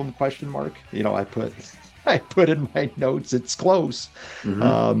on the album, question mark. I put in my notes, it's close.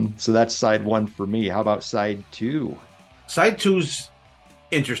 Mm-hmm. So that's side one for me. How about side two? Side two's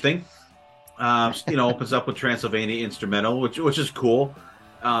interesting. Opens up with Transylvania instrumental, which is cool.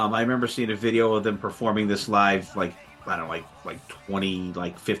 I remember seeing a video of them performing this live, like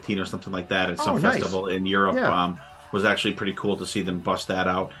 2015 or something like that at some festival in Europe. Yeah. Was actually pretty cool to see them bust that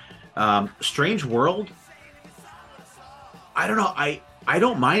out. Strange World, I don't know. I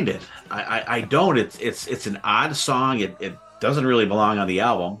don't mind it. I don't. It's an odd song. It doesn't really belong on the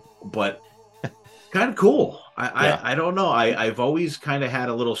album, but kind of cool. I don't know. I've always kind of had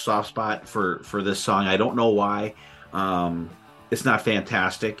a little soft spot for this song. I don't know why. It's not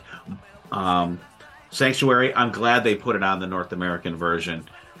fantastic. Sanctuary, I'm glad they put it on the North American version.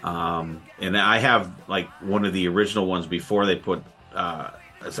 And I have one of the original ones before they put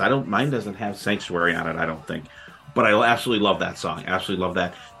mine doesn't have Sanctuary on it, I don't think. But I absolutely love that song. Absolutely love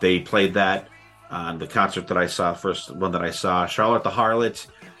that. They played that on the concert that I saw, first one that I saw. Charlotte the Harlot,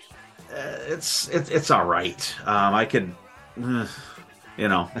 it's all right. I could,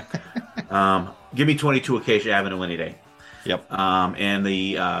 give me 22 Acacia Avenue any day. Yep. And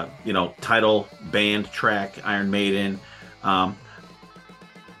the title band track, Iron Maiden,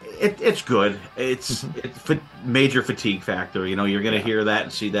 it's good. It's major fatigue factor. You're going to hear that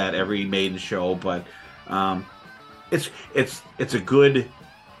and see that every Maiden show, but it's a good,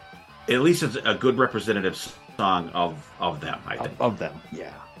 at least it's a good representative song of them, I think. Of them,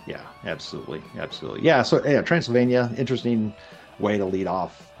 yeah, absolutely. Yeah, so Transylvania, interesting way to lead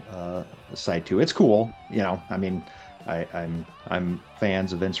off side two. It's cool, I mean, I'm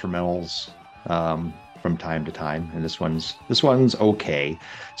fans of instrumentals from time to time, and this one's okay.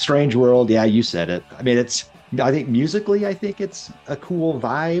 Strange World, yeah, you said it. I mean, I think musically, it's a cool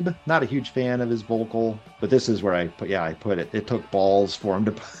vibe. Not a huge fan of his vocal, but this is where I put it. It took balls for him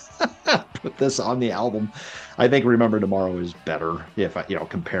to put this on the album. I think Remember Tomorrow is better if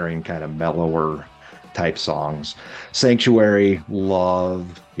comparing kind of mellower type songs. Sanctuary,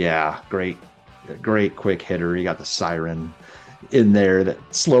 love, yeah, great quick hitter. You got the siren in there that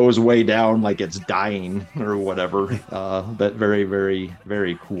slows way down like it's dying or whatever. But very, very,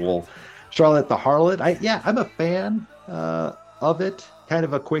 very cool. Charlotte the Harlot, I'm a fan of it. Kind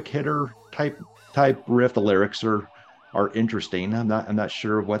of a quick hitter type riff. The lyrics are interesting. I'm not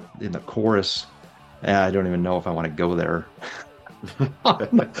sure what in the chorus. I don't even know if I want to go there.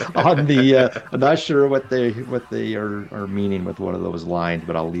 I'm not sure what they are meaning with one of those lines,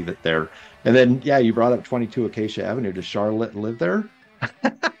 but I'll leave it there. And then you brought up 22 Acacia Avenue. Does Charlotte live there?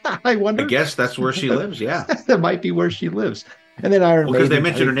 I wonder. I guess that's where she lives. Yeah, that might be where she lives. And then Iron Maiden, because they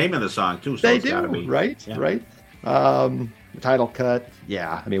mentioned her name in the song too. So they do, right? Yeah. Right. Title cut.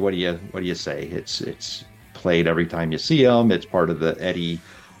 Yeah. I mean, what do you say? It's played every time you see them. It's part of the Eddie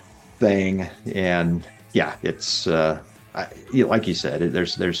thing, and it's like you said,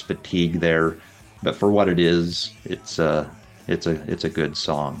 there's fatigue there, but for what it is, it's a good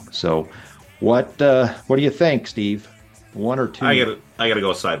song. So, what do you think, Steve? One or two? I gotta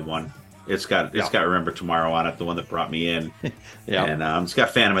go side one. It's got Remember Tomorrow on it, the one that brought me in. Yeah. And it's got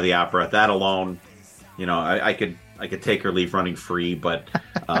Phantom of the Opera. That alone, I could take or leave Running Free, but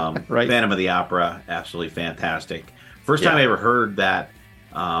right. Phantom of the Opera, absolutely fantastic. First time I ever heard that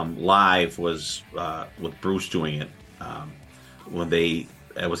live was with Bruce doing it. When they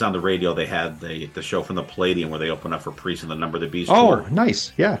it was on the radio. They had the show from the Palladium where they opened up for Priest and the Number of the Beast Oh, tour.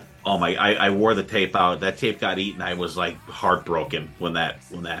 nice. Yeah. Oh my! I wore the tape out. That tape got eaten. I was like heartbroken when that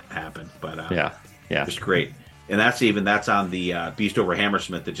happened. But yeah, just great. And that's on the Beast Over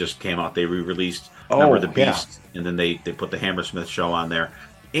Hammersmith that just came out. They re-released Number of the Beast, and then they put the Hammersmith show on there,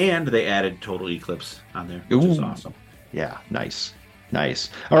 and they added Total Eclipse on there, which is awesome. Yeah, nice.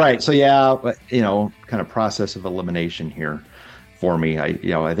 All right, so yeah, but kind of process of elimination here for me.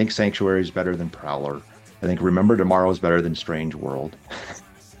 I think Sanctuary is better than Prowler. I think Remember Tomorrow is better than Strange World.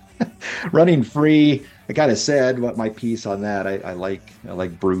 Running Free, I kind of said what my piece on that. I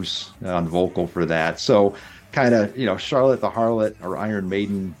like Bruce on vocal for that. So kind of Charlotte the Harlot or Iron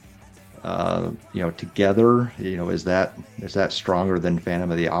Maiden, together. Is that stronger than Phantom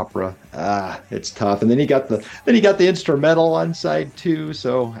of the Opera? It's tough. And then you got the instrumental on side 2.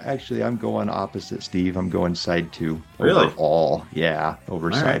 So actually, I'm going opposite Steve. I'm going side 2 Really? overall. Yeah,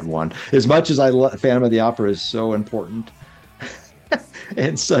 over All side right. 1. As much as I love Phantom of the Opera is so important.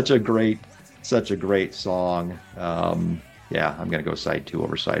 And such a great song. Yeah, I'm going to go side 2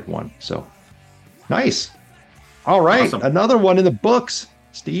 over side 1. So nice. All right. Awesome. Another one in the books,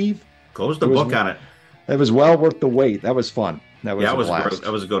 Steve. Close the book on it. It was well worth the wait. That was fun. That was That was blast. great.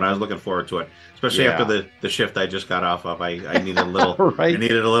 That was good. I was looking forward to it, especially Yeah. after the shift I just got off of. I needed a little. Right. I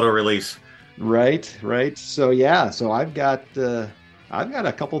needed a little release. Right. So yeah. So I've got a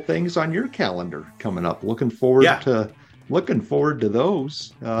couple things on your calendar coming up. Looking forward to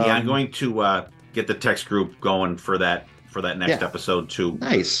those. Yeah, I'm going to get the text group going for that next Yeah. episode too.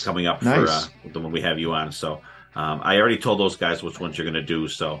 Nice. Coming up Nice. for the one we have you on. So I already told those guys which ones you're going to do.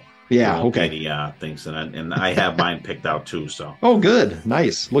 So Yeah. there won't be Okay. Any things, and I have mine picked out too. So, Oh, good.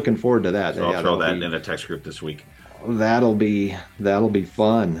 Nice. Looking forward to that. so I'll Yeah, throw that'll that be- in a text group this week. That'll be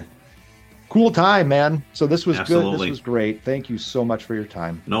fun. Cool time, man. So this was good. Absolutely. This was great. Thank you so much for your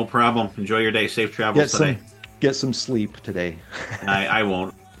time. No problem. Enjoy your day. Safe travels today. Get some sleep today. I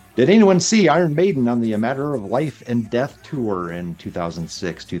won't. Did anyone see Iron Maiden on the A Matter of Life and Death tour in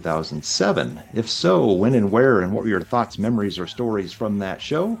 2006, 2007? If so, when and where, and what were your thoughts, memories, or stories from that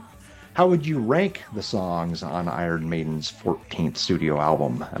show? How would you rank the songs on Iron Maiden's 14th studio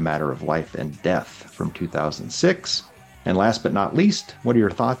album, A Matter of Life and Death from 2006? And last but not least, what are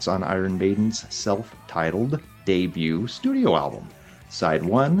your thoughts on Iron Maiden's self-titled debut studio album, Side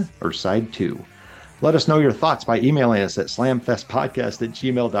 1 or Side 2? Let us know your thoughts by emailing us at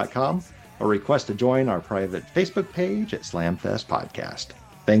slamfestpodcast@gmail.com or request to join our private Facebook page at Slamfest Podcast.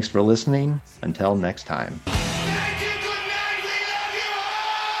 Thanks for listening. Until next time.